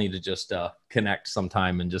 we all need to just connect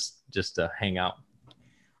sometime and just hang out.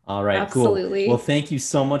 All right, absolutely. Cool. Well, thank you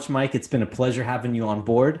so much, Mike. It's been a pleasure having you on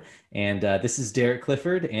board. And this is Derek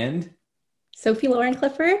Clifford and Sophie Lauren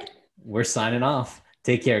Clifford. We're signing off.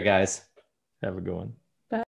 Take care, guys. Have a good one.